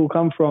does this all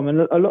come from? And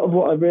a lot of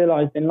what I've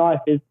realized in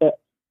life is that,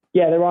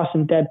 yeah, there are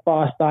some dead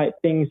fast like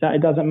things that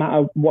it doesn't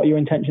matter what your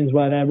intentions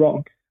were, they're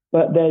wrong.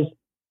 But there's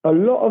a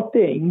lot of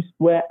things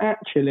where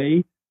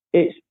actually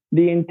it's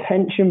the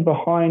intention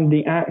behind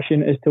the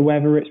action as to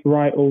whether it's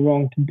right or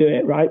wrong to do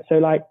it, right? So,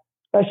 like,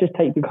 let's just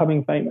take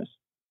becoming famous.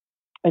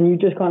 And you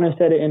just kind of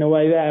said it in a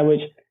way there,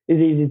 which is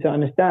easy to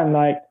understand.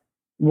 Like,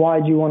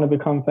 why do you want to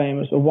become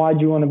famous, or why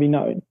do you want to be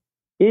known?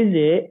 Is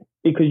it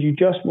because you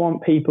just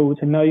want people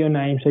to know your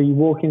name, so you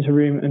walk into a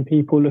room and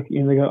people look at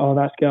you and they go, oh,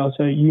 that's girl,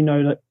 so you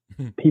know that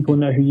people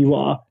know who you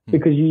are,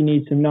 because you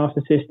need some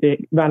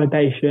narcissistic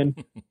validation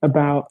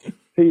about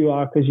who you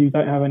are because you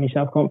don't have any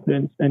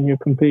self-confidence and you're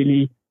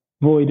completely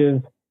void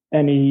of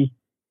any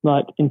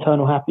like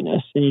internal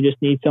happiness, and you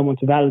just need someone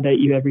to validate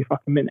you every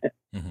fucking minute.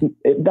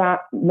 That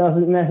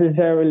doesn't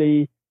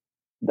necessarily,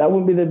 that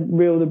wouldn't be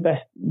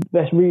the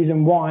best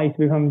reason why to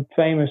become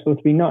famous or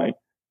to be known.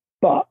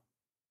 But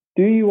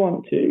do you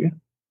want to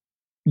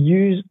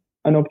use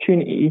an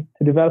opportunity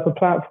to develop a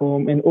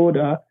platform in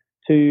order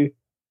to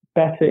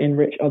better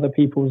enrich other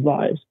people's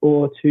lives,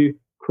 or to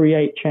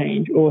create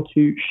change, or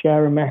to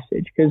share a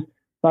message? Because,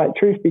 like,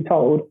 truth be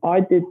told,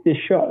 I did this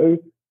show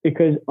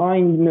because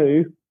I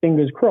knew,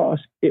 fingers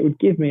crossed, it would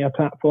give me a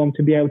platform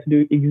to be able to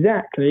do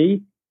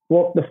exactly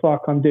what the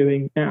fuck I'm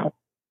doing now.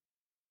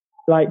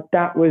 Like,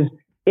 that was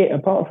it.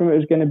 Apart from it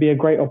was going to be a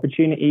great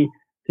opportunity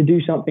to do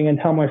something and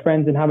tell my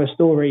friends and have a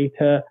story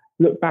to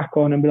look back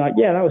on and be like,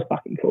 yeah, that was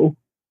fucking cool.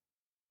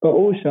 But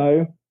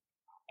also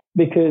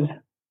because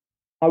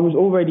I was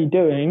already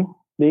doing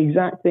the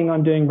exact thing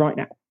I'm doing right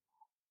now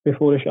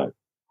before the show.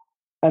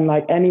 And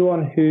like,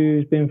 anyone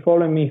who's been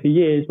following me for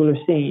years will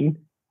have seen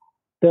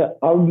that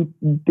I'm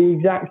the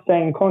exact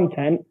same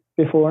content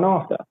before and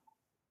after.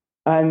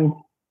 And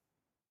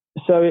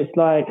so it's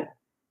like,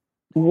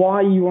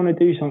 why you want to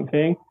do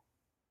something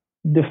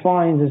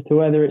defines as to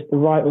whether it's the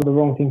right or the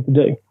wrong thing to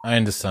do. I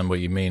understand what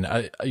you mean.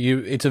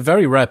 It's a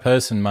very rare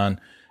person, man,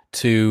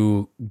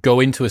 to go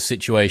into a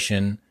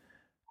situation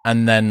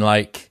and then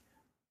like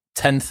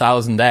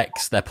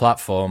 10,000x their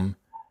platform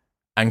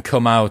and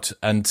come out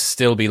and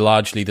still be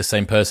largely the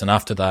same person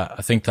after that.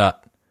 I think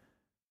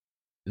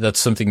that's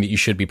something that you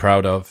should be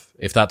proud of.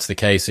 If that's the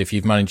case, if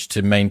you've managed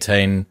to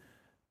maintain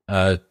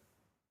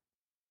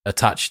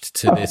attached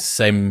to this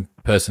same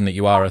person that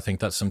you are, I think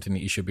that's something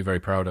that you should be very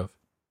proud of.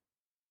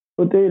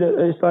 Well, dude,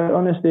 it's like,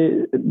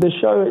 honestly, the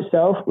show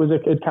itself was a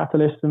good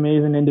catalyst for me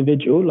as an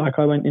individual. Like,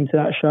 I went into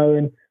that show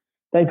and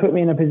they put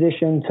me in a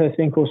position to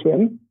sink or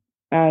swim.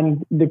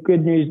 And the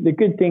good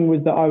thing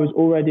was that I was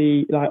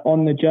already like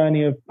on the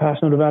journey of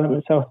personal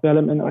development,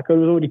 self-development. Like, I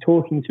was already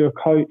talking to a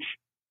coach,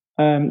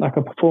 like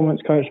a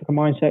performance coach, like a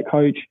mindset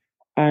coach.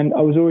 And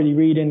I was already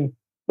reading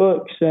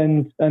books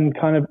and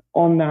kind of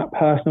on that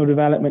personal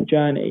development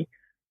journey.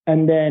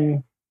 And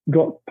then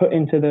got put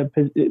into the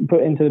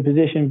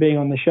position being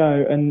on the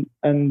show, and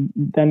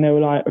then they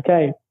were like,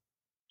 okay,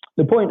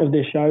 the point of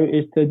this show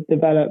is to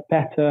develop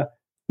better,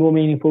 more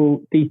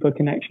meaningful, deeper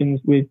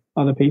connections with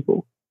other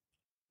people.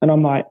 And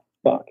I'm like,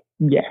 fuck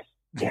yes,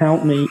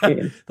 count me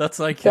in. That's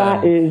like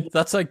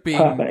being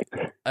perfect.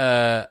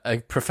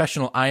 A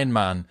professional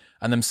Ironman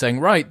and them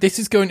saying, right, this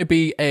is going to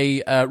be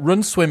a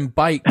run, swim,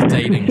 bike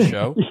dating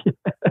show.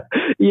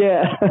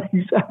 Yeah,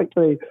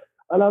 exactly.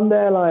 And I'm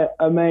there like,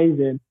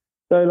 amazing.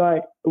 So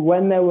like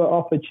when there were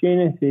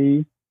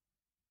opportunities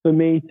for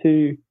me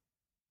to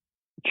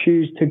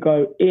choose to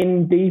go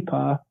in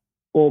deeper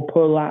or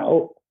pull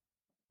out,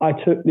 I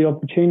took the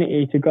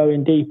opportunity to go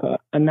in deeper.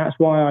 And that's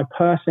why I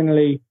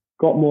personally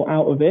got more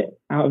out of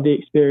the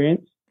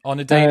experience. On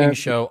a dating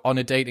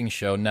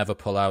show, never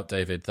pull out,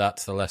 David.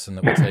 That's the lesson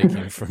that we're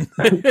taking from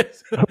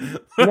this.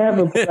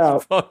 Never pull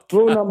out.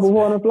 Rule number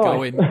one of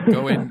life.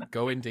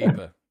 Go in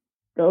deeper.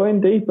 Go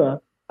in deeper.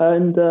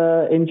 And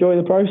enjoy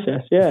the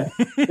process. Yeah,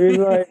 it was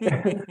like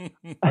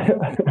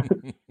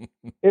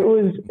it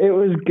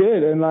was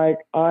good, and like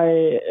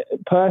I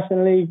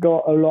personally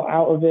got a lot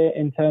out of it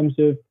in terms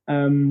of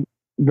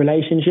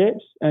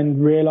relationships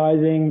and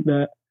realizing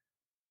that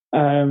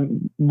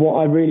what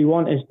I really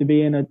want is to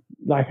be in a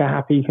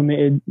happy,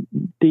 committed,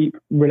 deep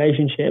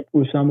relationship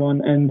with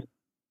someone, and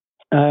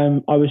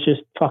I was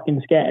just fucking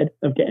scared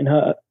of getting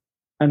hurt,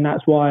 and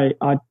that's why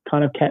I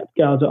kind of kept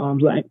girls at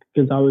arm's length,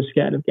 because I was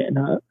scared of getting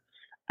hurt.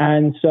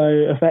 And so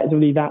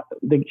effectively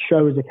the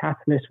show was a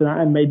catalyst for that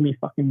and made me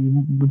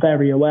fucking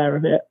very aware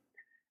of it.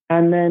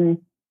 And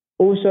then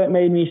also it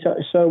made me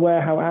so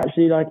aware how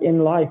actually like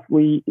in life,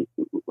 we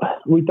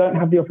don't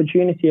have the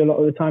opportunity a lot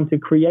of the time to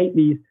create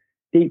these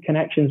deep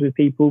connections with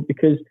people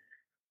because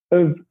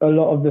of a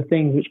lot of the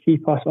things which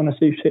keep us on a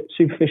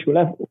superficial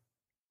level.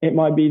 It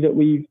might be that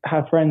we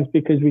have friends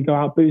because we go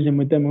out boozing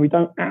with them and we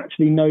don't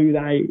actually know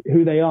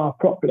who they are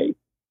properly,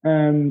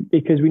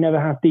 because we never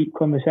have deep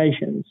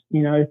conversations,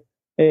 you know.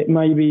 It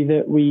may be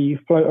that we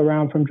float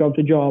around from job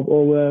to job,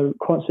 or we're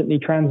constantly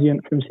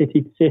transient from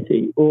city to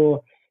city,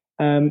 or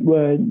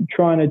we're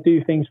trying to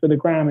do things for the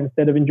gram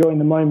instead of enjoying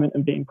the moment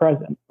and being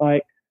present.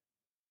 Like,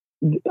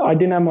 I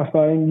didn't have my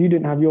phone, you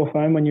didn't have your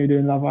phone when you were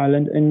doing Love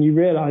Island, and you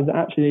realize that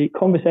actually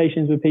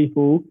conversations with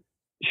people,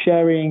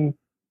 sharing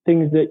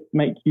things that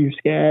make you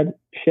scared,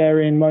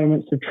 sharing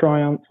moments of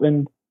triumph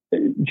and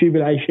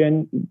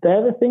jubilation,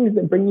 they're the things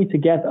that bring you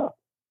together.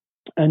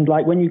 And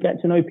like when you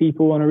get to know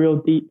people on a real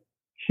deep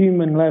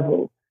human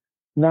level,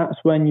 that's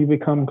when you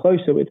become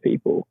closer with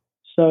people.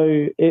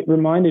 So it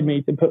reminded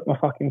me to put my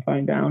fucking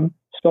phone down,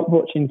 stop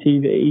watching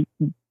TV,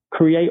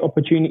 create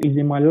opportunities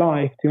in my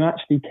life to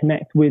actually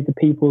connect with the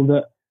people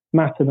that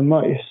matter the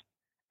most,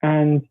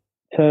 and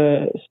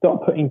to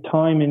stop putting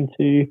time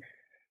into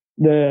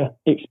the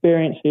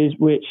experiences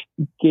which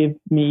give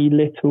me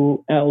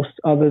little else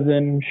other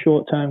than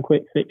short-term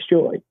quick fix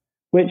joy.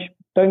 Which,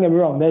 don't get me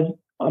wrong,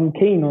 I'm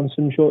keen on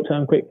some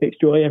short-term quick fix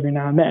joy every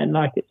now and then.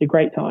 Like, it's a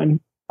great time.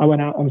 I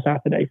went out on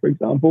Saturday, for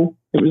example.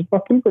 It was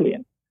fucking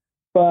brilliant.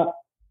 But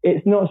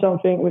it's not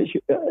something which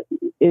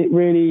it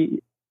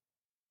really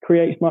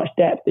creates much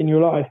depth in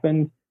your life.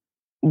 And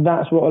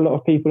that's what a lot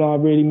of people are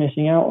really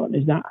missing out on,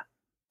 is that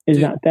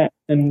depth.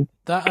 And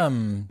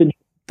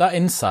that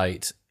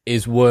insight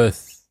is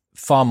worth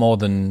far more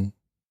than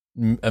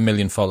 1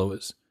 million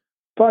followers.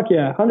 Fuck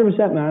yeah,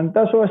 100%, man.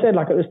 That's what I said,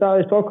 like at the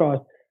start of this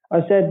podcast.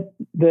 I said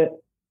that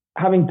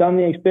having done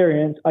the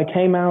experience, I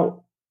came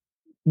out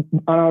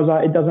and I was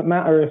like, it doesn't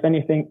matter if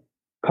anything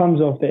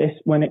comes of this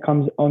when it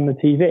comes on the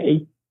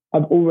TV.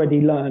 I've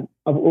already learned.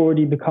 I've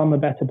already become a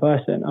better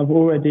person. I've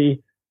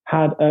already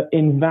had an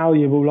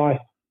invaluable life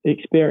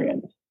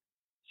experience.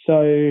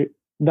 So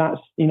that's,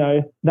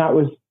 it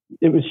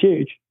was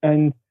huge.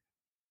 And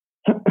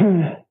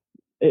it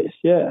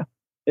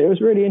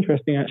was really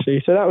interesting,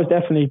 actually. So that was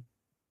definitely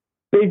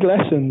big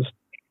lessons.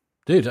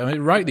 Dude, I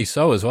mean, rightly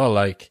so as well.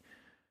 Like,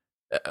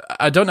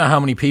 I don't know how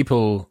many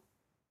people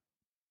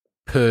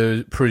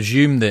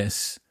presume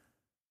this,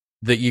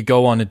 that you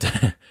go on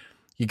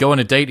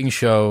a dating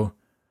show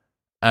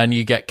and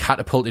you get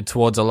catapulted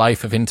towards a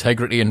life of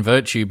integrity and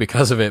virtue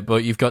because of it.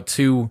 But you've got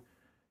two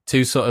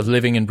sort of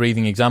living and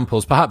breathing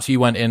examples. Perhaps you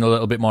went in a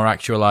little bit more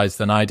actualized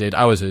than I did.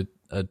 I was a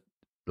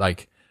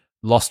like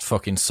lost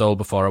fucking soul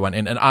before I went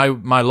in. And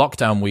my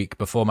lockdown week,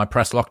 before my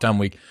press lockdown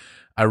week,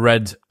 I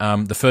read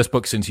the first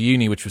books into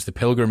uni, which was The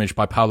Pilgrimage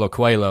by Paulo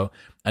Coelho,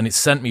 and it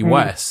sent me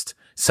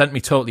sent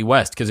me totally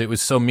west because it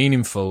was so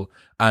meaningful,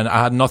 and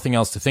I had nothing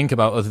else to think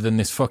about other than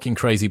this fucking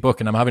crazy book,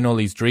 and I'm having all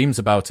these dreams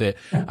about it.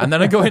 And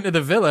then I go into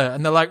the villa,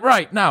 and they're like,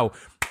 right, now,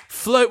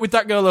 flirt with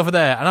that girl over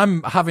there. And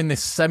I'm having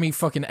this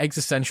semi-fucking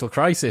existential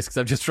crisis because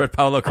I've just read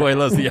Paulo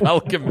Coelho's The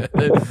Alchemist.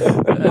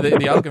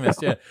 The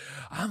Alchemist, yeah.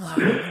 I'm like,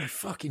 holy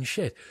fucking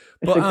shit.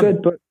 But, it's a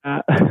good book.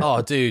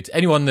 Oh, dude,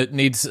 anyone that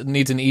needs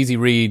an easy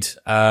read,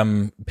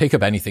 pick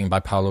up anything by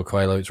Paulo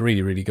Coelho. It's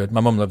really, really good.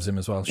 My mum loves him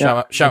as well.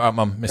 Shout out,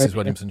 mum, Mrs.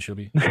 Williamson. She'll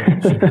be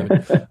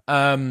love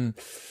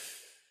it.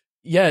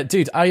 Yeah,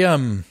 dude,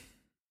 I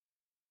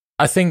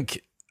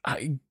think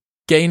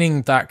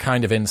gaining that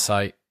kind of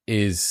insight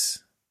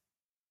is,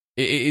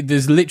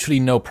 there's literally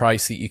no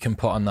price that you can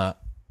put on that.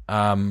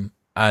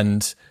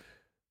 And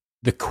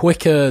the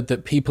quicker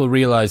that people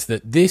realize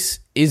that this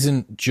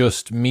isn't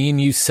just me and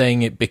you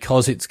saying it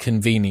because it's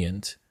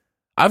convenient.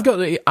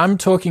 I'm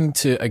talking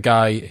to a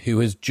guy who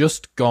has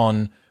just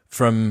gone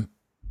from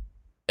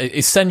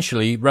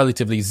essentially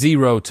relatively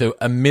 0 to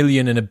 1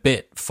 million and a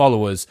bit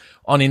followers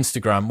on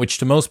Instagram, which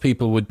to most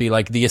people would be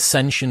like the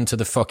ascension to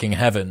the fucking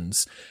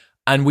heavens.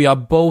 And we are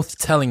both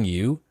telling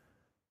you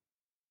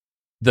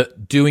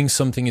that doing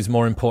something is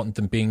more important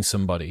than being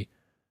somebody.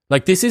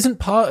 Like, this isn't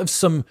part of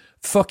some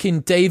fucking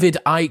David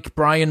Icke,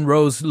 Brian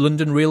Rose,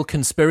 London Real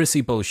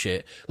conspiracy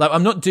bullshit. Like,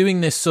 I'm not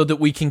doing this so that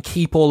we can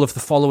keep all of the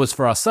followers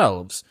for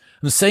ourselves.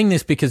 I'm saying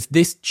this because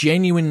this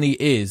genuinely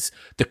is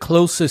the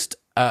closest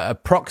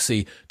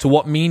proxy to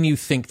what me and you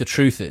think the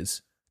truth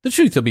is. The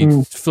truth will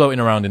be floating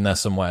around in there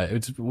somewhere.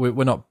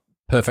 We're not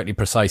perfectly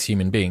precise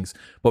human beings,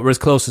 but we're as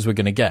close as we're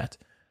going to get.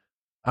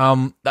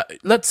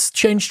 Let's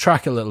change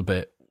track a little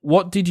bit.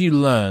 What did you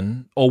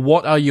learn, or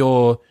what are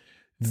your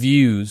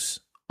views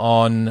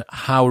on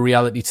how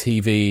reality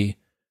TV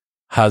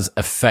has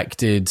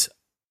affected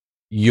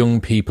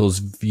young people's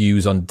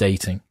views on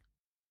dating?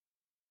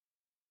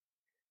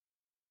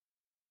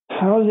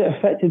 How has it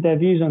affected their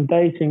views on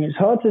dating? It's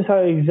hard to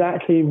say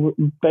exactly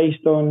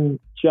based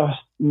on just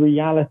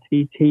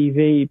reality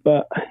TV,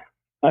 but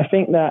I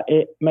think that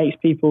it makes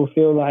people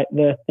feel like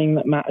the thing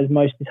that matters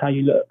most is how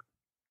you look.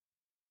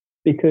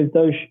 Because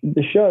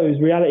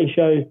reality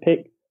shows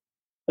pick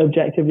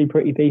objectively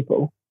pretty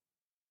people.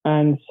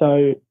 And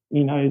so,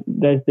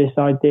 there's this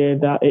idea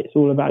that it's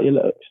all about your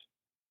looks.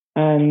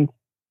 And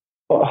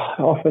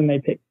often they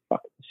pick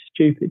fucking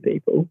stupid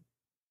people.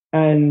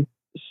 And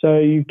so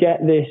you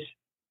get this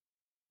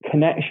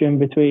connection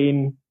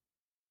between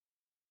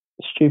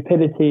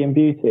stupidity and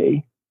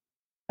beauty,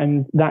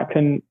 and that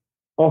can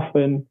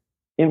often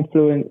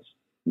influence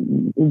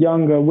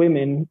younger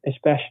women,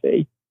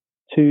 especially,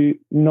 to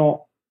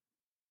not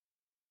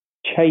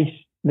chase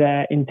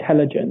their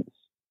intelligence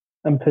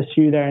and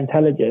pursue their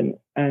intelligence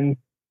and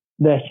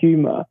their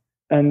humor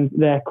and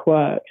their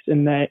quirks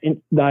and their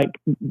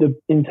the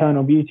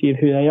internal beauty of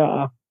who they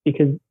are,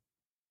 because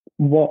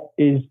what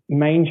is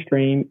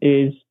mainstream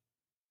is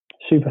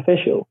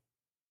superficial,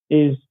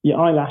 is your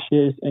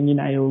eyelashes and your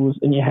nails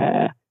and your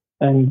hair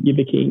and your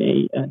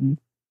bikini and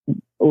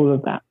all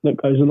of that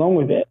goes along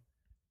with it.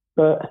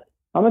 But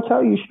I'm gonna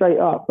tell you straight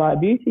up,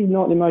 beauty is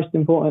not the most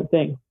important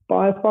thing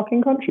by a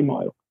fucking country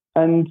mile.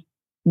 And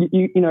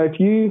if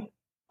you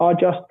are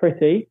just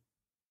pretty,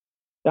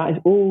 that is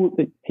all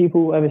that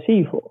people ever see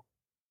you for.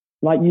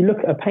 Like, you look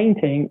at a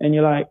painting and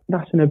you're like,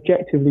 that's an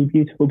objectively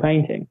beautiful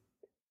painting.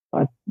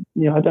 I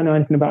don't know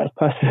anything about his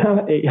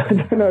personality. I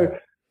don't know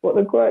what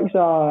the quirks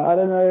are. I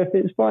don't know if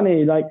it's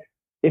funny. Like,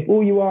 if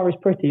all you are is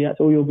pretty, that's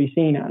all you'll be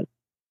seen as.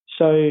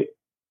 So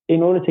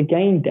in order to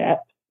gain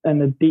depth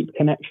and a deep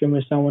connection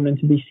with someone and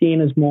to be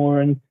seen as more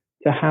and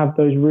to have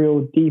those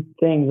real deep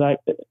things, like,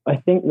 I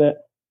think that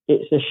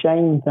it's a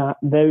shame that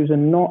those are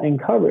not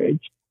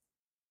encouraged,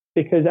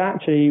 because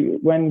actually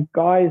when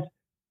guys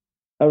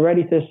are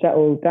ready to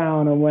settle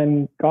down and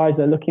when guys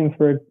are looking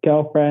for a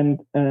girlfriend,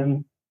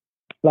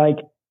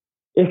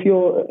 if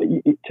you're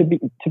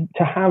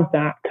to have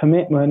that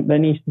commitment, there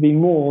needs to be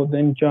more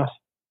than just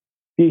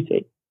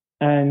beauty.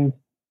 And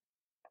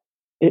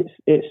it's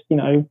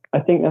I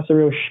think that's a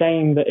real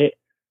shame that it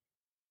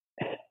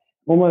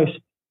almost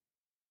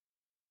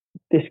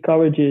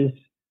discourages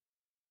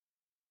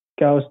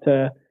girls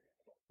to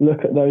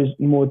look at those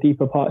more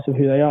deeper parts of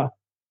who they are.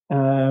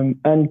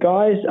 And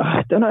guys,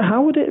 I don't know,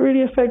 how would it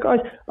really affect guys?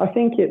 I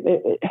think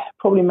it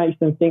probably makes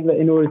them think that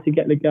in order to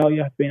get the girl,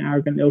 you have to be an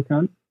arrogant little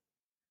cunt.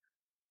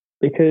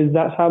 Because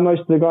that's how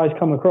most of the guys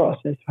come across.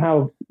 It's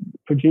how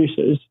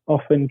producers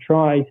often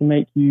try to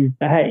make you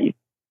behave.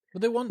 Well,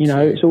 they want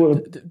to. It's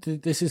all.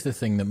 This is the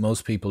thing that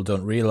most people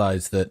don't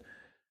realize, that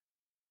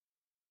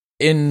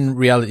in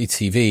reality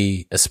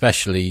TV,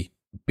 especially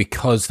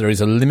because there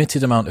is a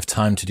limited amount of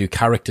time to do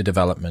character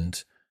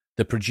development,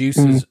 the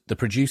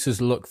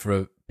producers look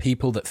for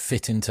people that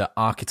fit into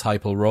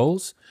archetypal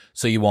roles.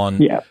 So you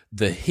want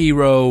the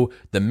hero,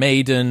 the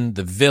maiden,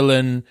 the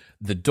villain,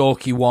 the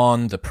dorky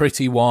one, the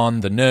pretty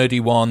one, the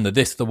nerdy one, the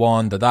this, the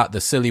one, the that,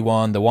 the silly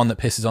one, the one that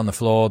pisses on the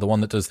floor, the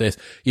one that does this.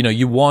 You know,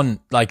 you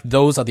want, like,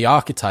 those are the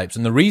archetypes.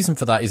 And the reason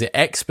for that is it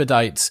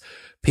expedites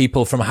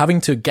people from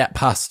having to get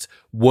past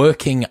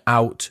working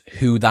out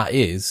who that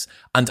is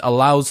and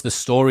allows the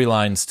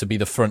storylines to be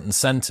the front and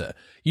center.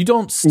 You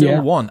don't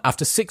still want,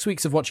 after 6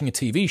 weeks of watching a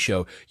TV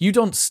show, you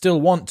don't still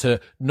want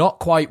to not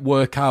quite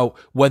work out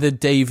whether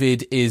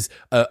David is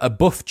a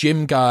buff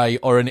gym guy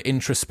or an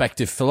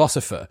introspective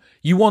philosopher.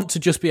 You want to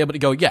just be able to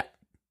go, yeah,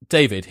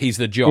 David, he's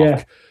the jock.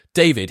 Yeah,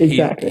 David,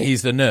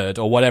 he's the nerd,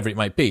 or whatever it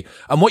might be.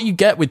 And what you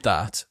get with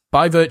that,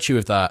 by virtue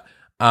of that,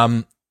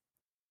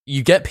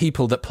 you get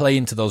people that play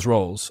into those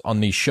roles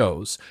on these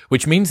shows,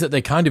 which means that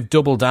they kind of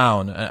double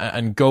down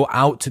and go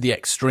out to the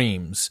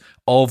extremes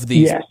of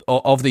these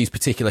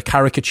particular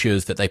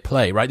caricatures that they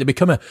play, right? They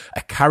become a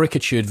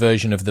caricatured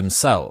version of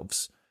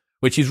themselves,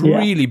 which is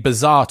really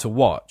bizarre to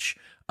watch,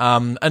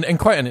 and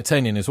quite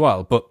entertaining as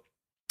well. But,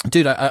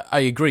 dude, I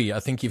agree. I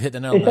think you've hit the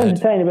nail on the head.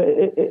 It's entertaining, but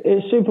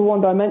it's super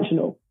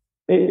one-dimensional.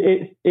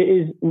 It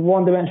is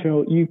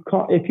one-dimensional. You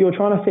can't, if you're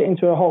trying to fit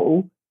into a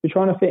hole, you're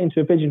trying to fit into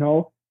a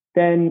pigeonhole,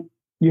 then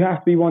you have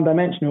to be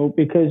one-dimensional,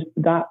 because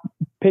that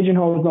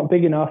pigeonhole is not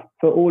big enough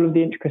for all of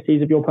the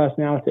intricacies of your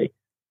personality.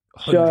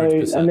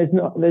 100%. So, and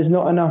there's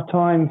not enough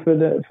time for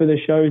the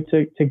show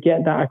to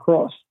get that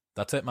across.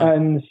 That's it, man.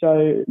 And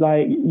so,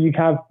 like, you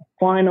have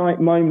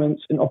finite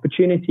moments and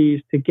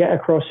opportunities to get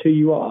across who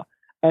you are.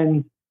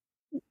 And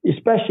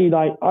especially,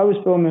 like, I was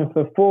filming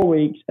for 4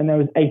 weeks, and there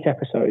was 8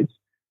 episodes.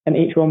 And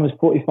each one was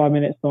 45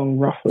 minutes long,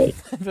 roughly.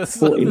 That's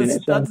 40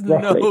 minutes long,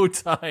 roughly. No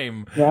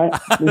time. Right?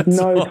 There's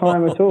no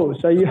time at all.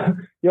 So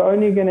you're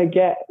only going to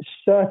get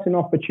certain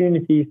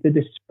opportunities to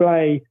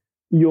display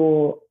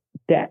your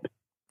depth,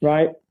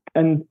 right?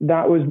 And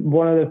that was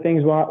one of the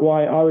things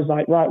why I was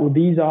like, right, well,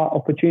 these are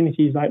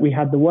opportunities. Like, we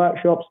had the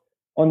workshops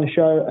on the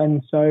show.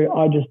 And so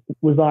I just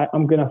was like,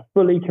 I'm going to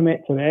fully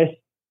commit to this.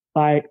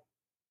 Like,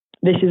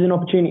 this is an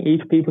opportunity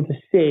for people to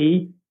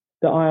see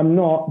that I am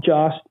not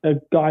just a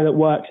guy that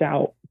works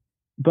out,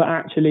 but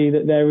actually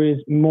that there is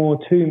more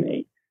to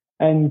me.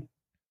 And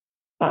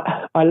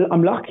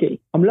I'm lucky.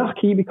 I'm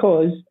lucky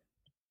because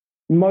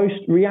most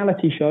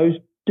reality shows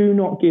do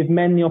not give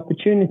men the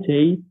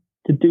opportunity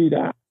to do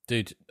that.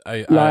 Dude,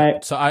 I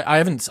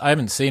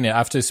haven't seen it.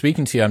 After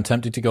speaking to you, I'm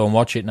tempted to go and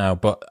watch it now,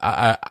 but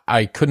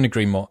I couldn't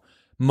agree more.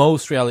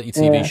 Most reality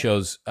TV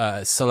shows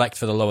select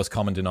for the lowest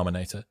common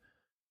denominator.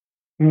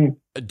 Mm.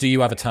 Do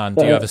you have a tan?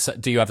 Do you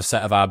have a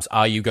set of abs?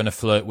 Are you going to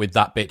flirt with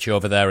that bitch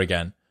over there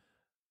again?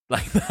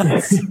 Like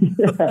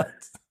that.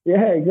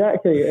 Yeah,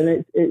 exactly.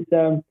 And it's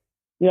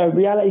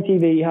reality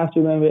TV, you have to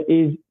remember,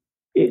 it's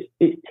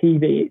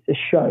TV, it's a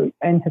show, it's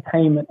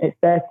entertainment. It's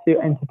there to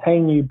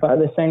entertain you, but at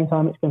the same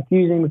time it's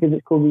confusing because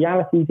it's called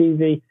reality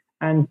TV,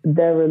 and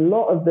there are a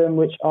lot of them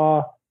which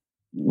are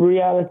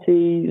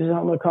reality,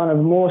 some are kind of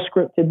more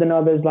scripted than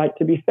others. Like,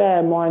 to be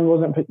fair, mine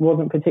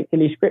wasn't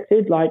particularly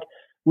scripted. Like,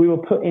 we were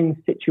put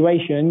in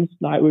situations,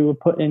 like we were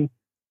put in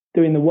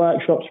doing the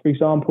workshops, for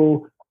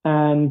example,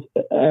 and,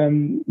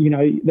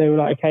 they were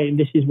like, okay,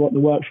 this is what the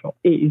workshop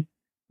is.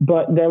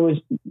 But there was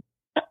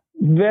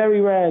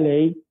very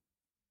rarely,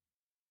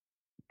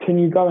 can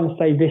you go and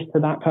say this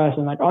to that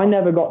person? Like, I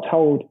never got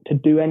told to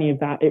do any of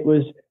that. It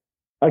was,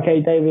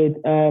 okay,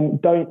 David,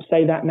 don't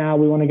say that now.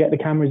 We want to get the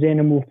cameras in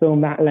and we'll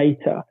film that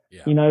later.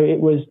 Yeah. It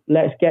was,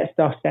 let's get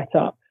stuff set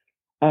up.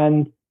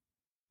 And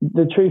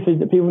the truth is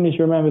that people need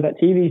to remember that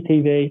TV is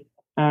TV,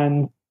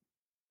 and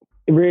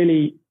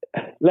really,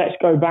 let's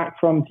go back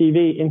from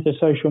TV into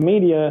social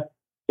media.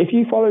 If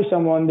you follow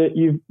someone that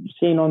you've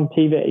seen on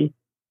TV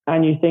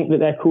and you think that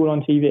they're cool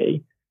on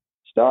TV,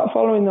 start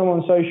following them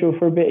on social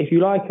for a bit if you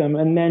like them,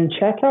 and then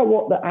check out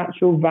what the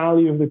actual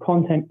value of the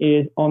content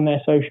is on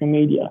their social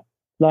media.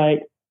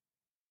 Like,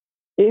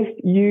 if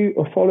you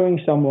are following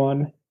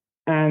someone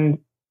and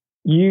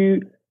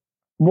you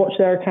watch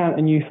their account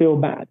and you feel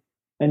bad,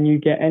 and you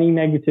get any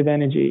negative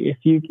energy, if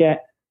you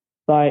get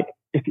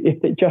if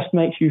it just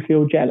makes you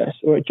feel jealous,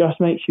 or it just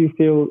makes you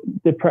feel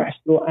depressed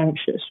or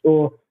anxious,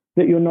 or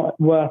that you're not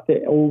worth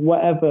it, or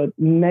whatever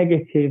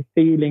negative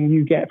feeling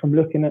you get from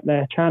looking at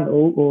their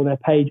channel or their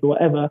page or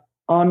whatever,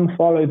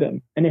 unfollow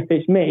them. And if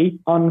it's me,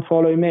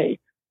 unfollow me.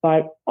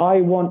 Like,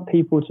 I want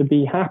people to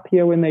be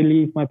happier when they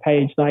leave my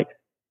page. Like,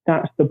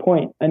 that's the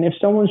point. And if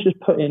someone's just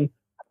putting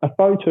a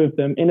photo of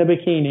them in a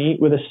bikini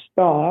with a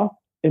star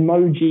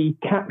emoji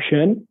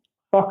caption,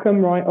 fuck them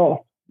right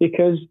off,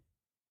 because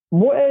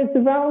what is the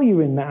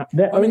value in that?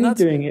 They're only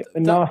doing it for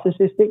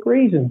narcissistic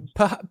reasons.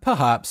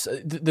 Perhaps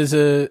there's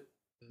a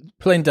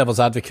plain devil's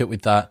advocate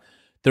with that.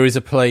 There is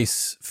a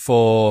place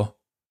for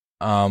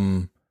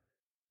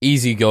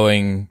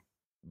easygoing,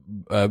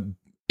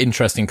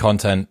 interesting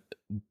content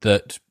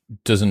that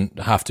doesn't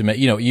have to make.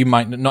 You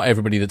might not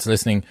everybody that's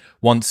listening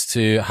wants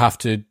to have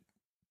to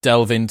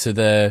delve into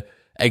their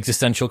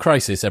existential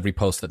crisis every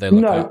post that they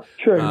look at. No,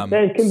 true.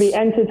 There can be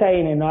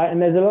entertaining, right?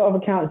 And there's a lot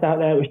of accounts out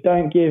there which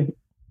don't give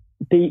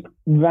deep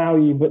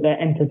value, but they're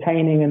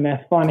entertaining and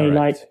they're funny. Correct.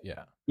 Like,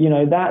 yeah. you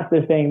know, that's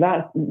the thing.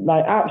 That's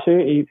like,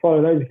 absolutely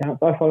follow those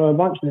accounts. I follow a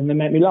bunch of them. They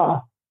make me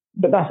laugh,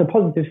 but that's a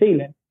positive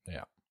feeling.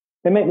 Yeah.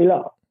 They make me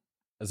laugh.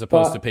 As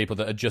opposed to people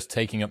that are just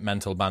taking up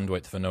mental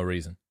bandwidth for no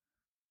reason.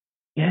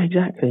 Yeah,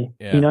 exactly.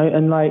 Yeah. You know,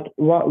 and like,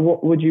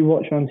 what would you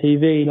watch on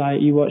TV?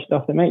 Like, you watch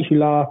stuff that makes you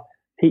laugh,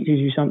 teaches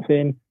you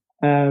something,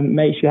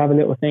 makes you have a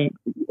little think,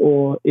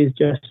 or is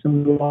just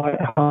some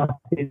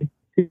light-hearted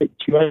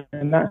situation,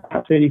 and that's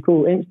absolutely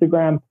cool.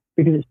 Instagram,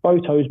 because it's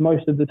photos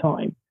most of the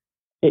time,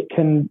 it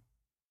can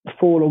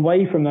fall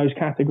away from those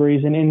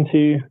categories and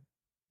into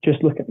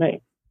just look at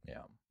me.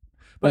 Yeah,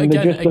 but and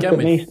again, look at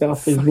me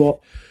stuff is what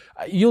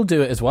you'll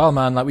do it as well,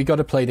 man. Like, we got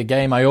to play the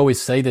game. I always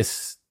say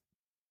this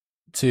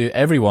to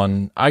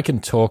everyone. I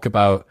can talk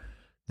about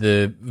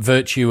the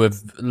virtue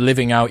of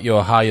living out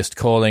your highest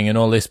calling and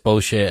all this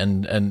bullshit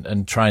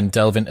and try and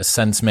delve into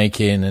sense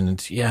making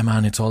and yeah,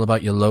 man, it's all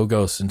about your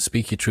logos and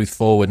speak your truth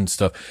forward and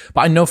stuff.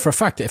 But I know for a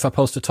fact that if I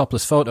post a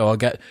topless photo, I'll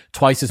get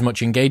twice as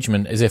much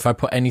engagement as if I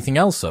put anything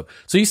else up.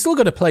 So you still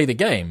got to play the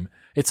game.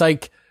 It's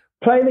like,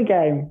 play the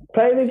game.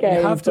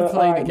 You have to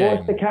play the game.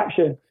 What's the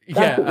caption?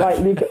 That's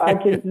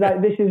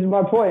this is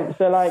my point.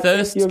 So like,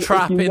 thirst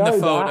trap in the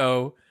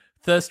photo.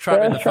 Thirst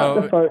trap in the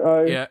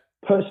photo. Yeah.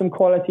 Put some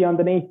quality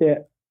underneath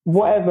it.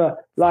 Whatever,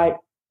 like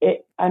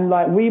it, and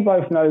like we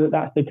both know that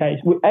that's the case.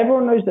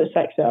 Everyone knows that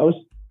sex sells.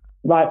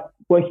 Like,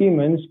 we're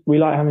humans, we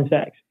like having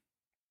sex.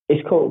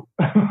 It's cool.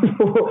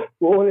 We're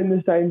all in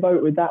the same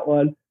boat with that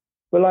one.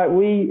 But like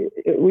we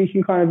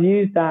can kind of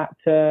use that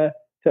to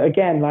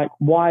again, like,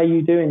 why are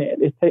you doing it?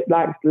 It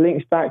like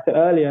links back to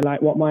earlier,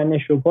 like what my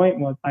initial point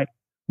was. Like,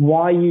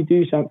 why you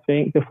do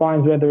something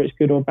defines whether it's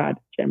good or bad.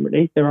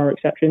 Generally, there are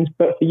exceptions,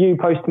 but for you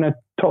posting a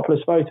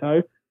topless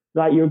photo,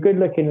 like, you're a good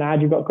looking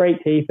lad, you've got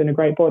great teeth and a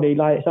great body.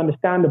 Like, it's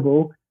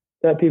understandable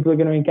that people are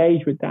going to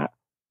engage with that.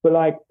 But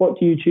like, what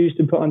do you choose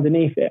to put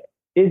underneath it?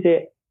 Is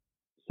it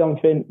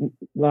something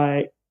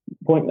like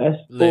pointless,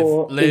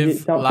 or is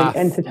it something laugh,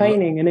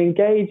 entertaining and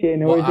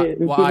engaging, or is it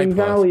giving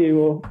value?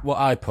 Or what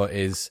I put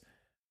is,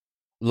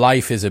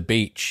 life is a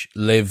beach.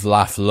 Live,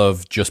 laugh,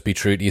 love. Just be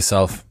true to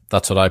yourself.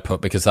 That's what I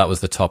put, because that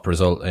was the top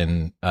result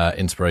in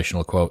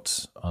inspirational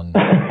quotes on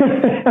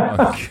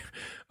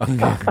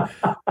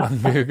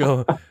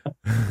Google.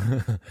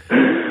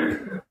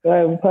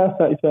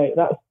 Perfect, mate.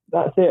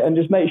 That's it. And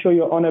just make sure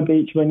you're on a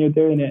beach when you're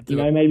doing it. You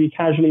know, maybe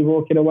casually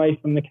walking away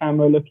from the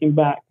camera, looking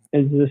back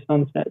as the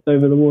sun sets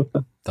over the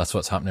water. That's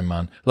what's happening,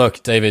 man.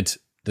 Look, David,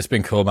 it's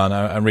been cool, man.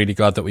 I'm really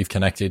glad that we've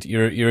connected.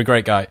 You're a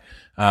great guy.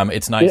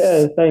 It's nice.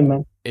 Yeah, same,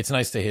 man. It's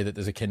nice to hear that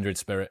there's a kindred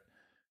spirit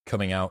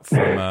coming out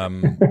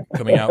from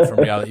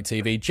reality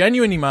TV.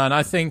 Genuinely, man,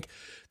 I think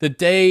the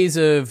days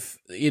of,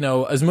 you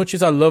know, as much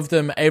as I love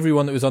them,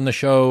 everyone that was on the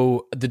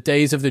show, the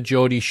days of the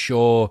Geordie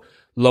Shore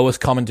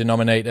lowest common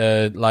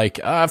denominator,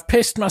 like, I've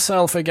pissed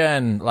myself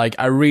again. Like,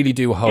 I really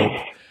do hope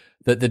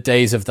that the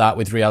days of that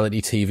with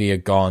reality TV are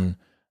gone.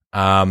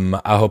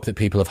 I hope that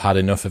people have had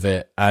enough of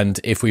it. And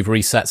if we've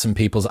reset some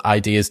people's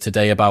ideas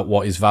today about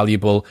what is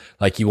valuable,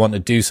 like, you want to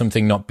do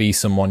something, not be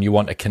someone, you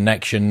want a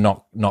connection,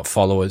 not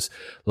followers.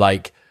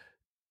 Like,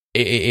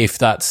 if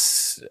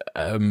that's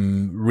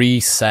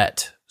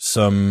reset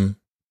some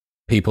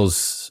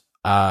people's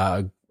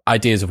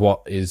ideas of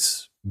what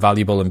is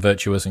valuable and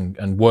virtuous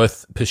and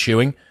worth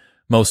pursuing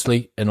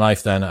mostly in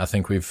life, then I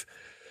think it's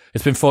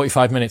been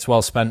 45 minutes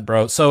well spent,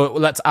 bro. So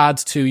let's add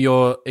to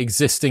your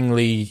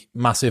existingly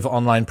massive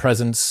online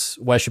presence.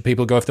 Where should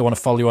people go if they want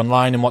to follow you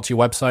online, and what's your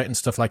website and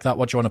stuff like that?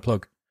 What do you want to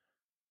plug?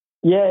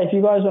 Yeah, if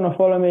you guys want to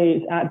follow me,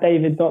 it's at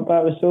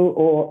david.bertwistle,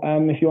 or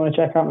if you want to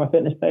check out my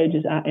fitness page,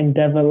 it's at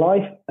Endeavour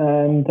Life,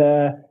 and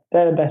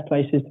they're the best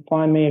places to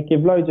find me. I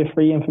give loads of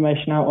free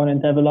information out on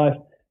Endeavour Life,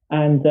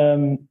 and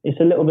it's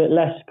a little bit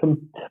less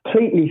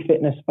completely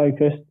fitness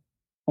focused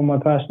on my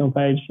personal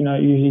page, you know,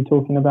 usually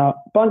talking about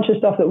a bunch of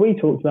stuff that we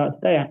talked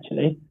about today,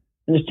 actually,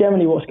 and just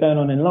generally what's going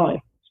on in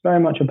life. It's very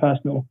much a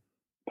personal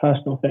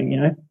thing, you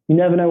know. You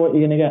never know what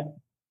you're going to get.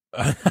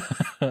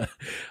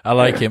 I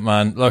like it,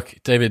 man. Look,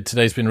 David,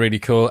 today's been really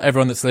cool.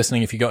 Everyone that's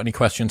listening, if you got any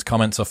questions,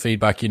 comments, or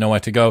feedback, you know where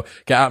to go.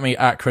 Get at me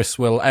at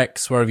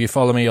ChrisWillX, wherever you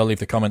follow me, or leave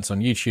the comments on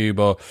YouTube,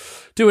 or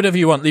do whatever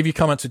you want. Leave your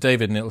comments with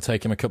David, and it'll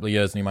take him a couple of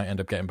years, and he might end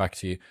up getting back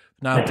to you.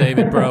 Now,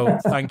 David, bro,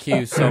 thank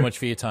you so much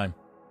for your time.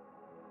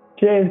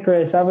 Cheers,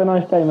 Chris. Have a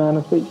nice day, man.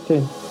 I'll speak to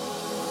you soon.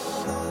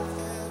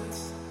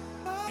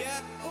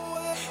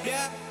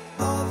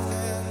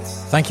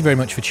 Thank you very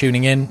much for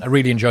tuning in. I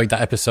really enjoyed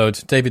that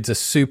episode. David's a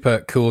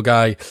super cool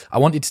guy. I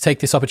wanted to take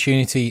this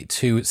opportunity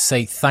to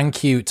say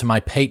thank you to my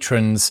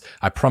patrons.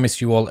 I promised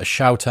you all a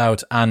shout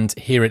out, and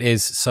here it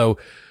is. So,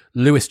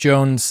 Lewis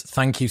Jones,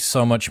 thank you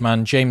so much,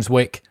 man. James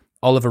Wick,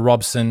 Oliver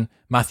Robson,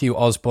 Matthew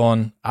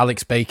Osborne,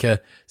 Alex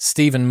Baker,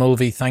 Stephen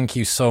Mulvey, thank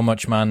you so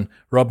much, man.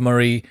 Rob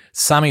Murray,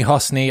 Sammy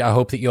Hosney, I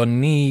hope that your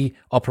knee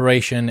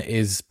operation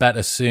is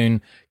better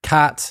soon.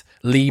 Kat,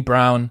 Lee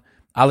Brown,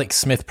 Alex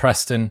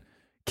Smith-Preston,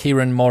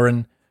 Kieran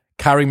Moran,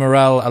 Carrie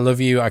Morell, I love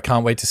you. I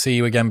can't wait to see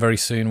you again very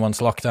soon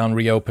once lockdown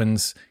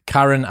reopens.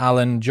 Karen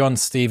Allen, John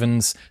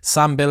Stevens,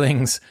 Sam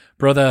Billings,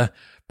 Brother,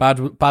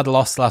 bad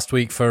loss last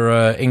week for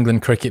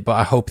England cricket, but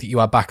I hope that you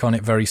are back on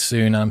it very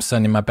soon. And I'm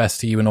sending my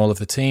best to you and all of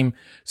the team.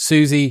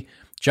 Susie,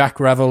 Jack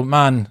Revel,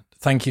 man,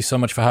 thank you so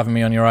much for having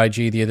me on your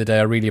IG the other day.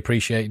 I really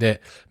appreciated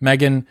it.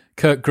 Megan,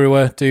 Kirk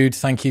Brewer, dude,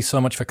 thank you so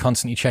much for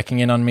constantly checking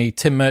in on me.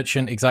 Tim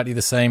Merchant, exactly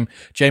the same.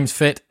 James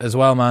Fitt as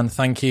well, man.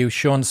 Thank you.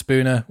 Sean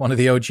Spooner, one of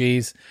the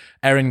OGs.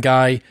 Erin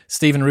Guy,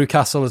 Stephen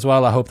Rucastle as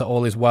well. I hope that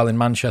all is well in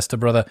Manchester,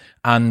 brother.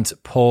 And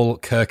Paul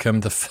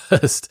Kirkham, the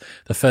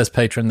first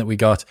patron that we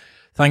got.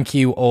 Thank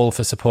you all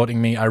for supporting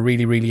me. I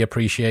really, really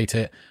appreciate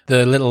it.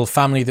 The little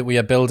family that we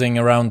are building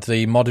around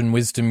the Modern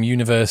Wisdom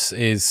universe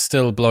is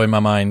still blowing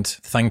my mind.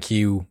 Thank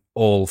you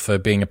all for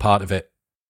being a part of it.